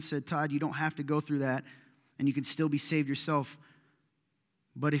someone said, Todd, you don't have to go through that, and you can still be saved yourself,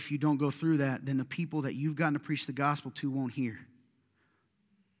 but if you don't go through that, then the people that you've gotten to preach the gospel to won't hear.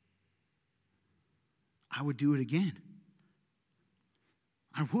 I would do it again.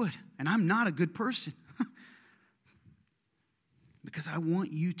 I would. And I'm not a good person. Because I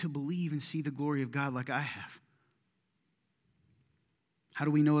want you to believe and see the glory of God like I have. How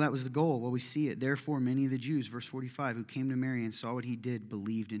do we know that was the goal? Well, we see it. Therefore, many of the Jews, verse 45, who came to Mary and saw what he did,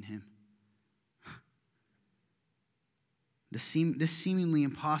 believed in him. This seemingly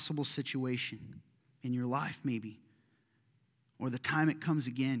impossible situation in your life, maybe, or the time it comes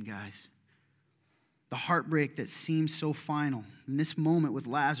again, guys. The heartbreak that seems so final. In this moment with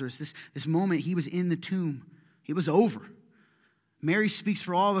Lazarus, this moment he was in the tomb. It was over. Mary speaks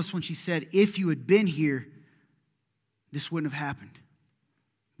for all of us when she said, if you had been here, this wouldn't have happened.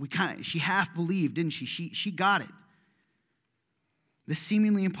 She half believed, didn't she? She got it. This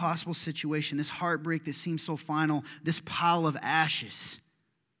seemingly impossible situation, this heartbreak that seems so final, this pile of ashes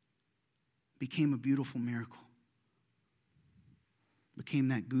became a beautiful miracle. Became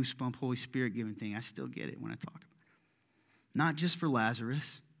that goosebump, Holy Spirit given thing. I still get it when I talk about it. Not just for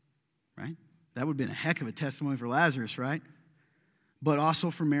Lazarus, right? That would have been a heck of a testimony for Lazarus, right? But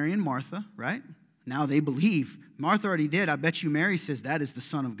also for Mary and Martha, right? Now they believe. Martha already did. I bet you Mary says that is the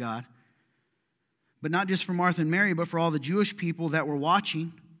Son of God. But not just for Martha and Mary, but for all the Jewish people that were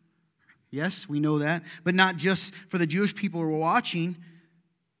watching. Yes, we know that. But not just for the Jewish people who were watching,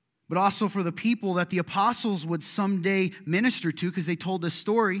 but also for the people that the apostles would someday minister to, because they told this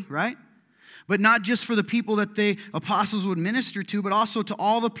story, right? But not just for the people that the apostles would minister to, but also to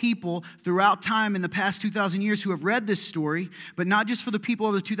all the people throughout time in the past 2,000 years who have read this story. But not just for the people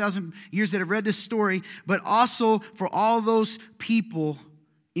of the 2,000 years that have read this story, but also for all those people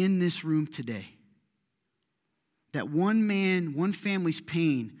in this room today. That one man, one family's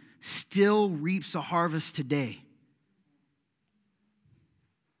pain still reaps a harvest today.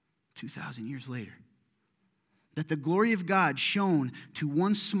 2,000 years later. That the glory of God shown to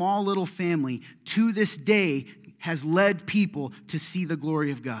one small little family to this day has led people to see the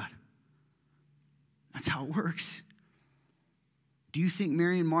glory of God. That's how it works. Do you think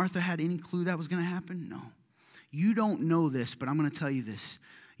Mary and Martha had any clue that was going to happen? No. You don't know this, but I'm going to tell you this.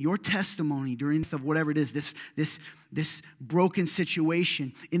 Your testimony during whatever it is, this broken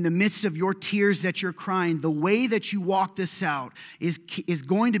situation, in the midst of your tears that you're crying, the way that you walk this out is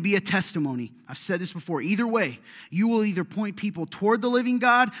going to be a testimony. I've said this before. Either way, you will either point people toward the living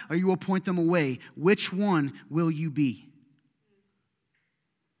God or you will point them away. Which one will you be?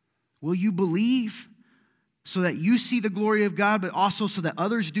 Will you believe so that you see the glory of God, but also so that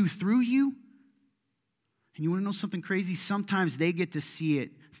others do through you? And you want to know something crazy? Sometimes they get to see it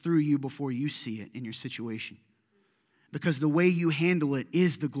through you before you see it in your situation. Because the way you handle it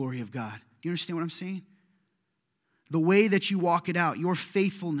is the glory of God. Do you understand what I'm saying? The way that you walk it out, your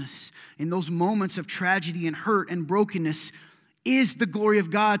faithfulness in those moments of tragedy and hurt and brokenness is the glory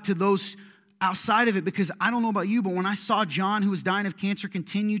of God to those outside of it. Because I don't know about you, but when I saw John, who was dying of cancer,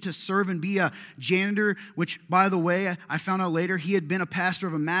 continue to serve and be a janitor, which, by the way, I found out later, he had been a pastor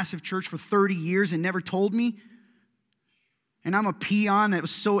of a massive church for 30 years and never told me. And I'm a peon that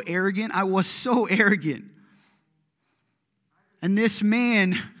was so arrogant. I was so arrogant. And this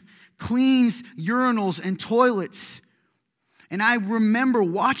man cleans urinals and toilets. And I remember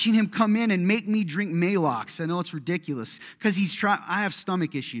watching him come in and make me drink Maalox. I know it's ridiculous because I have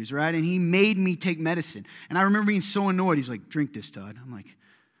stomach issues, right? And he made me take medicine. And I remember being so annoyed. He's like, drink this, Todd. I'm like,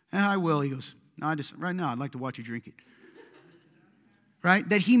 I will. He goes, no, right now, I'd like to watch you drink it. Right?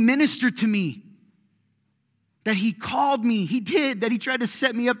 That he ministered to me. That he called me. He did. That he tried to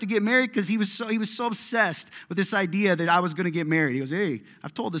set me up to get married because he was so obsessed with this idea that I was going to get married. He goes, hey,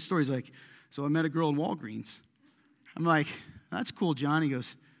 I've told this story. He's like, so I met a girl in Walgreens. I'm like, that's cool, John. He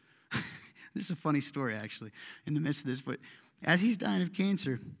goes, this is a funny story, actually, in the midst of this. But as he's dying of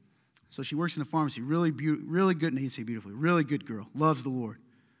cancer, so she works in a pharmacy, really good, and I didn't say beautifully, really good girl, loves the Lord.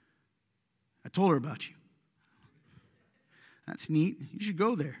 I told her about you. That's neat. You should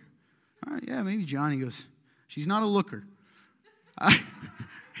go there. All right, yeah, maybe John. He goes, she's not a looker.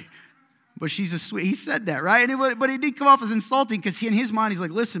 But she's a sweet. He said that, right? But it did come off as insulting because in his mind, he's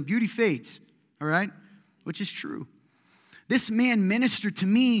like, listen, beauty fades, all right? Which is true. This man ministered to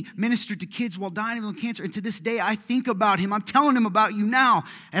me, ministered to kids while dying of cancer. And to this day, I think about him. I'm telling him about you now.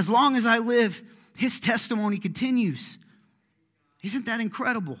 As long as I live, his testimony continues. Isn't that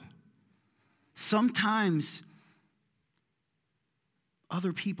incredible? Sometimes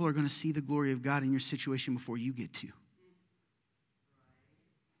other people are going to see the glory of God in your situation before you get to.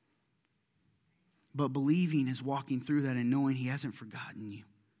 But believing is walking through that and knowing he hasn't forgotten you.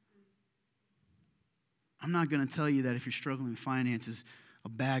 I'm not going to tell you that if you're struggling with finances, a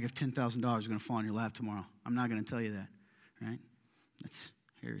bag of $10,000 is going to fall on your lap tomorrow. I'm not going to tell you that, right? That's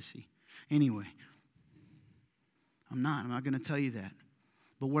heresy. Anyway, I'm not going to tell you that.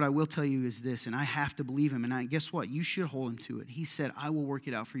 But what I will tell you is this, and I have to believe him, and guess what? You should hold him to it. He said, I will work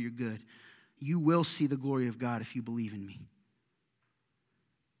it out for your good. You will see the glory of God if you believe in me.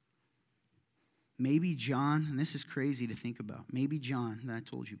 Maybe John, and this is crazy to think about, maybe John that I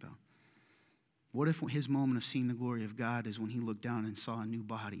told you about, what if his moment of seeing the glory of God is when he looked down and saw a new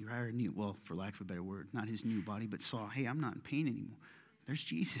body, right? Or new, well, for lack of a better word, not his new body, but saw, hey, I'm not in pain anymore. There's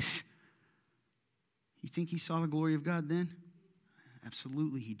Jesus. You think he saw the glory of God then?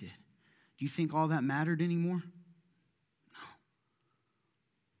 Absolutely he did. Do you think all that mattered anymore? No.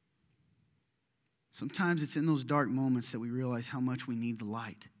 Sometimes it's in those dark moments that we realize how much we need the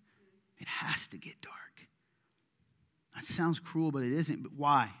light. It has to get dark. That sounds cruel, but it isn't. But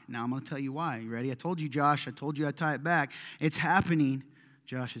why? Now I'm going to tell you why. You ready? I told you, Josh. I told you I'd tie it back. It's happening.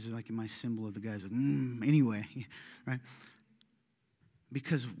 Josh is like my symbol of the guys like, anyway, right?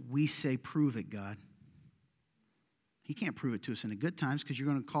 Because we say, prove it, God. He can't prove it to us in the good times because you're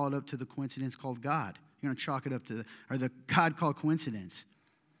going to call it up to the coincidence called God. You're going to chalk it up to the God called coincidence.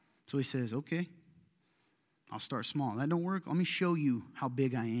 So he says, okay, I'll start small. That don't work. Let me show you how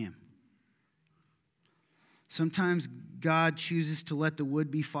big I am. Sometimes God chooses to let the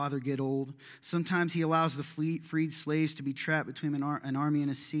would-be father get old. Sometimes he allows the freed slaves to be trapped between an army and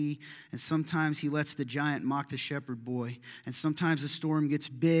a sea. And sometimes he lets the giant mock the shepherd boy. And sometimes the storm gets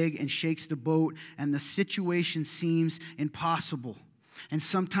big and shakes the boat, and the situation seems impossible. And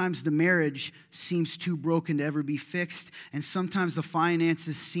sometimes the marriage seems too broken to ever be fixed. And sometimes the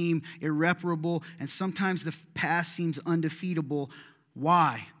finances seem irreparable. And sometimes the past seems undefeatable.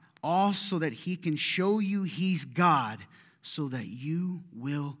 Why? All so that he can show you he's God, so that you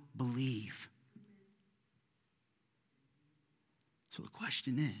will believe. So the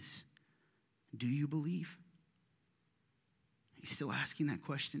question is, do you believe? He's still asking that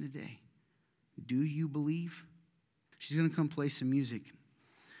question today. Do you believe? She's going to come play some music.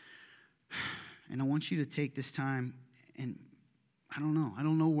 And I want you to take this time, and I don't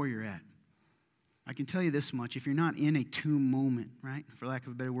know where you're at. I can tell you this much. If you're not in a tomb moment, right, for lack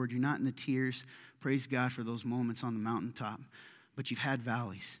of a better word, you're not in the tears, praise God for those moments on the mountaintop, but you've had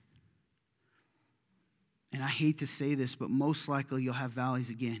valleys. And I hate to say this, but most likely you'll have valleys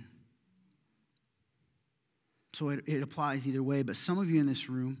again. So it applies either way. But some of you in this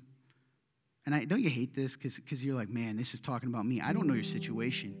room, and don't you hate this? Because you're like, man, this is talking about me. I don't know your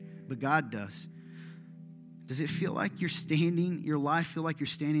situation, but God does. Does it feel like your life feel like you're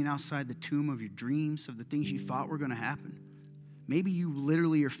standing outside the tomb of your dreams, of the things you thought were going to happen? Maybe you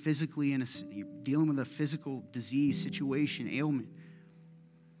literally are physically you're dealing with a physical disease, situation, ailment.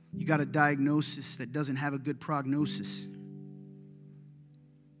 You got a diagnosis that doesn't have a good prognosis.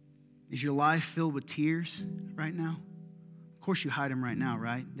 Is your life filled with tears right now? Of course you hide them right now,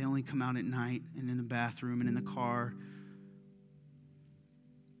 right? They only come out at night and in the bathroom and in the car.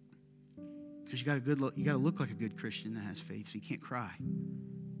 Because you got to look like a good Christian that has faith, so you can't cry.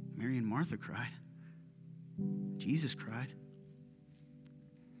 Mary and Martha cried. Jesus cried.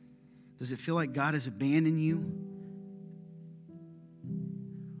 Does it feel like God has abandoned you?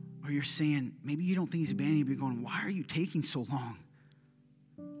 Or you're saying, maybe you don't think he's abandoned you, but you're going, why are you taking so long?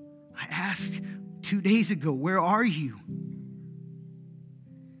 I asked 2 days ago, where are you?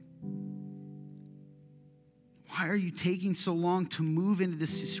 Why are you taking so long to move into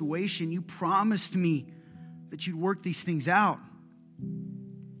this situation? You promised me that you'd work these things out.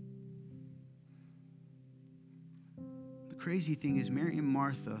 The crazy thing is Mary and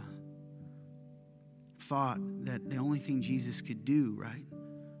Martha thought that the only thing Jesus could do, right,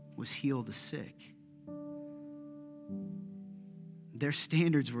 was heal the sick. Their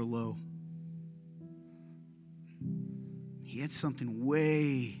standards were low. He had something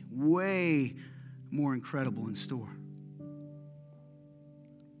way, way more incredible in store.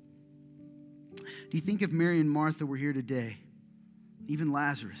 Do you think if Mary and Martha were here today, even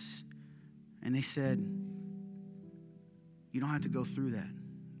Lazarus, and they said, you don't have to go through that,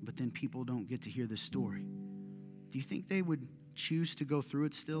 but then people don't get to hear this story, do you think they would choose to go through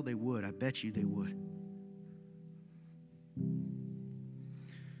it still? They would. I bet you they would.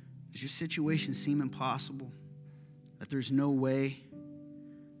 Does your situation seem impossible? That there's no way,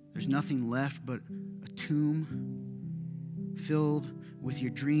 there's nothing left but a tomb filled with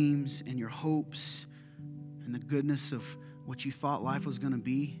your dreams and your hopes and the goodness of what you thought life was going to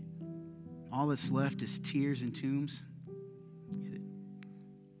be? All that's left is tears and tombs? Get it?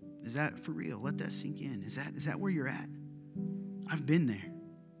 Is that for real? Let that sink in. Is that where you're at? I've been there.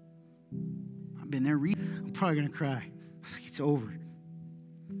 I'm probably going to cry. I was like, it's over.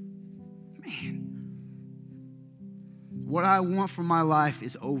 Man. What I want for my life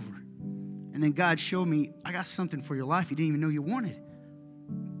is over. And then God showed me, I got something for your life you didn't even know you wanted.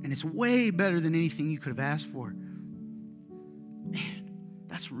 And it's way better than anything you could have asked for. Man,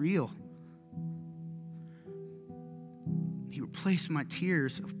 that's real. He replaced my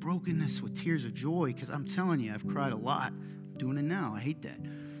tears of brokenness with tears of joy, because I'm telling you, I've cried a lot. I'm doing it now. I hate that.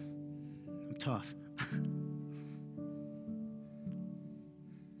 I'm tough.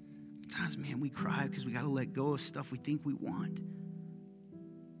 Sometimes, man, we cry because we got to let go of stuff we think we want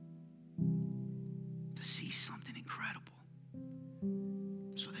to see something incredible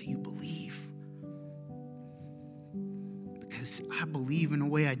so that you believe. Because I believe in a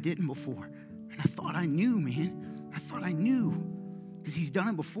way I didn't before. And I thought I knew, man. I thought I knew because he's done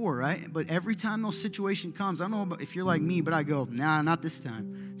it before, right? But every time those situation comes, I don't know if you're like me, but I go, nah, not this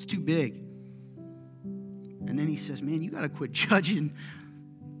time. It's too big. And then he says, man, you got to quit judging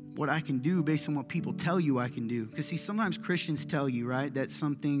what I can do based on what people tell you I can do. Because see, sometimes Christians tell you, right, that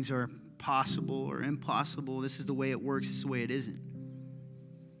some things are possible or impossible. This is the way it works. This is the way it isn't.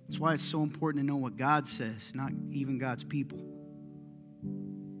 That's why it's so important to know what God says, not even God's people.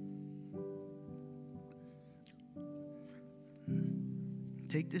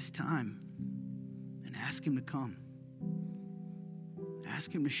 Take this time and ask him to come. Ask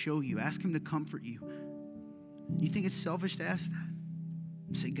him to show you. Ask him to comfort you. You think it's selfish to ask that?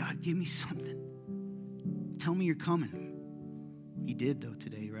 Say, God, give me something. Tell me you're coming. You did, though,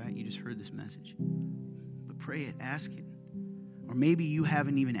 today, right? You just heard this message. But pray it, ask it. Or maybe you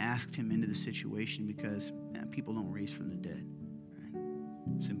haven't even asked him into the situation because people don't raise from the dead.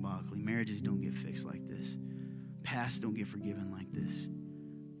 Right? Symbolically, marriages don't get fixed like this. Pasts don't get forgiven like this.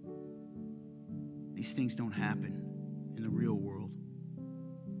 These things don't happen in the real world.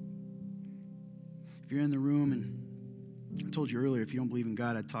 If you're in the room, and I told you earlier, if you don't believe in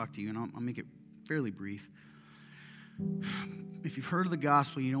God, I'd talk to you, and I'll make it fairly brief. If you've heard of the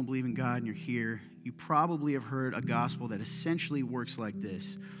gospel and you don't believe in God and you're here, you probably have heard a gospel that essentially works like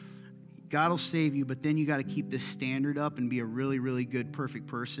this. God will save you, but then you got to keep this standard up and be a really, really good, perfect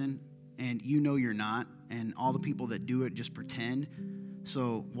person, and you know you're not, and all the people that do it just pretend.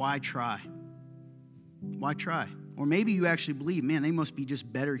 So why try? Why try? Or maybe you actually believe, man, they must be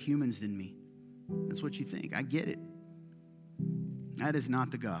just better humans than me. That's what you think. I get it. That is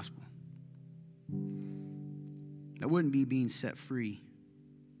not the gospel. That wouldn't be being set free.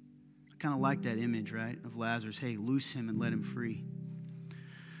 I kind of like that image, right, of Lazarus. Hey, loose him and let him free.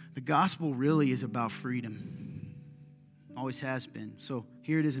 The gospel really is about freedom. Always has been. So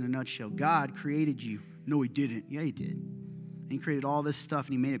here it is in a nutshell. God created you. No, he didn't. Yeah, he did. And he created all this stuff,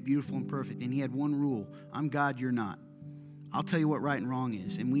 and he made it beautiful and perfect. And he had one rule. I'm God, you're not. I'll tell you what right and wrong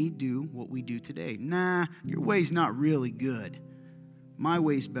is. And we do what we do today. Nah, your way's not really good. My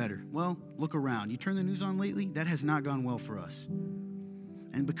way's better. Well, look around. You turn the news on lately? That has not gone well for us.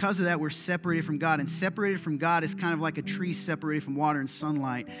 And because of that, we're separated from God. And separated from God is kind of like a tree separated from water and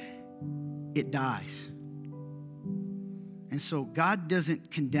sunlight. It dies. And so God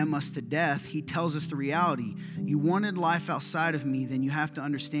doesn't condemn us to death. He tells us the reality. You wanted life outside of me, then you have to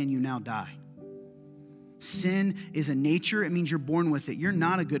understand you now die. Sin is a nature. It means you're born with it. You're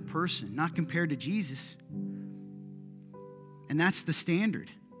not a good person, not compared to Jesus. And that's the standard.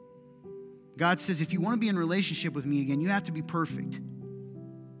 God says, if you want to be in relationship with me again, you have to be perfect.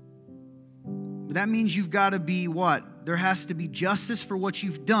 But that means you've got to be what? There has to be justice for what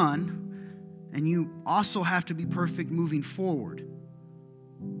you've done, and you also have to be perfect moving forward.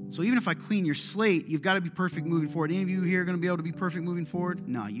 So even if I clean your slate, you've got to be perfect moving forward. Any of you here are going to be able to be perfect moving forward?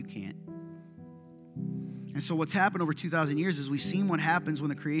 No, you can't. And so what's happened over 2,000 years is we've seen what happens when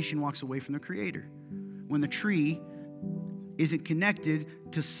the creation walks away from the Creator. When the tree isn't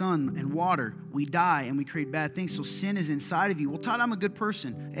connected to sun and water, we die and we create bad things. So sin is inside of you. Well, Todd, I'm a good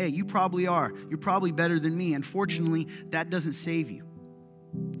person. Hey, you probably are. You're probably better than me. Unfortunately, that doesn't save you.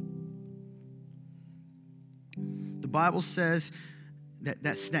 The Bible says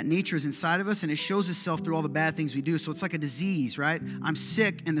that nature is inside of us, and it shows itself through all the bad things we do. So it's like a disease, right? I'm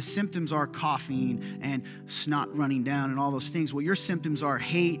sick, and the symptoms are coughing and snot running down and all those things. Well, your symptoms are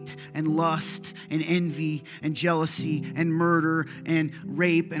hate and lust and envy and jealousy and murder and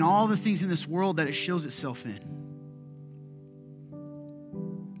rape and all the things in this world that it shows itself in.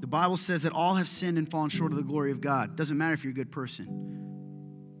 The Bible says that all have sinned and fallen short of the glory of God. Doesn't matter if you're a good person.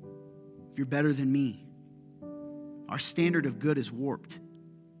 If you're better than me. Our standard of good is warped.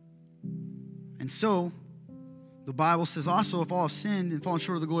 And so, the Bible says also, if all have sinned and fallen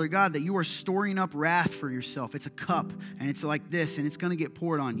short of the glory of God, that you are storing up wrath for yourself. It's a cup, and it's like this, and it's going to get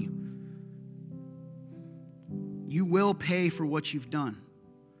poured on you. You will pay for what you've done.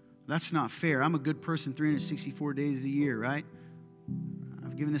 That's not fair. I'm a good person 364 days of the year, right?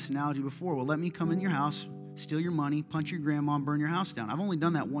 I've given this analogy before. Well, let me come in your house, steal your money, punch your grandma, and burn your house down. I've only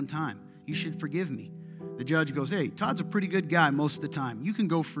done that one time. You should forgive me. The judge goes, hey, Todd's a pretty good guy most of the time. You can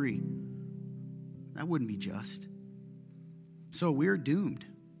go free. That wouldn't be just. So we're doomed.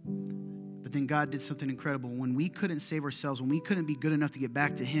 But then God did something incredible. When we couldn't save ourselves, when we couldn't be good enough to get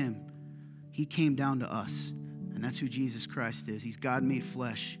back to Him, He came down to us. And that's who Jesus Christ is. He's God made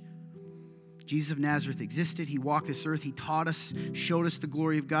flesh. Jesus of Nazareth existed. He walked this earth. He taught us, showed us the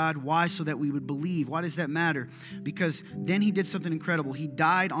glory of God. Why? So that we would believe. Why does that matter? Because then He did something incredible. He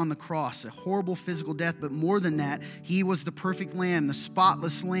died on the cross, a horrible physical death, but more than that, He was the perfect lamb, the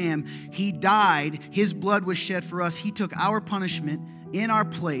spotless lamb. He died. His blood was shed for us. He took our punishment in our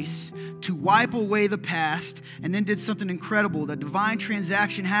place to wipe away the past, and then did something incredible. The divine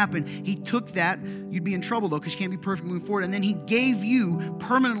transaction happened. He took that. You'd be in trouble, though, because you can't be perfect moving forward. And then He gave you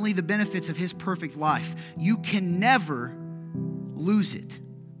permanently the benefits of His perfect life. You can never lose it.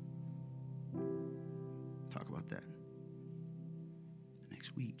 Talk about that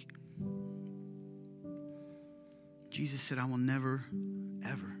next week. Jesus said, I will never,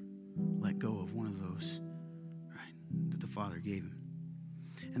 ever let go of one of those, right, that the Father gave Him.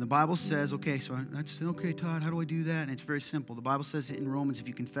 And the Bible says, okay, so that's okay, Todd, how do I do that? And it's very simple. The Bible says in Romans, if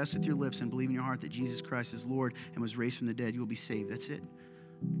you confess with your lips and believe in your heart that Jesus Christ is Lord and was raised from the dead, you will be saved. That's it.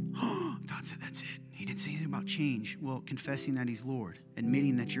 Todd said that's it. He didn't say anything about change. Well, confessing that He's Lord,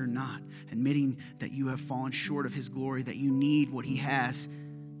 admitting that you're not, admitting that you have fallen short of His glory, that you need what He has,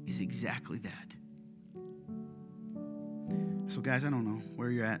 is exactly that. So guys, I don't know where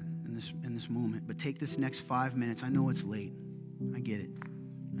you're at in this moment, but take this next 5 minutes. I know it's late. I get it.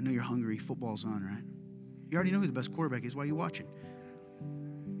 I know you're hungry. Football's on, right? You already know who the best quarterback is. Why are you watching?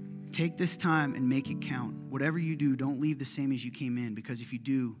 Take this time and make it count. Whatever you do, don't leave the same as you came in, because if you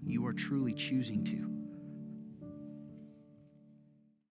do, you are truly choosing to.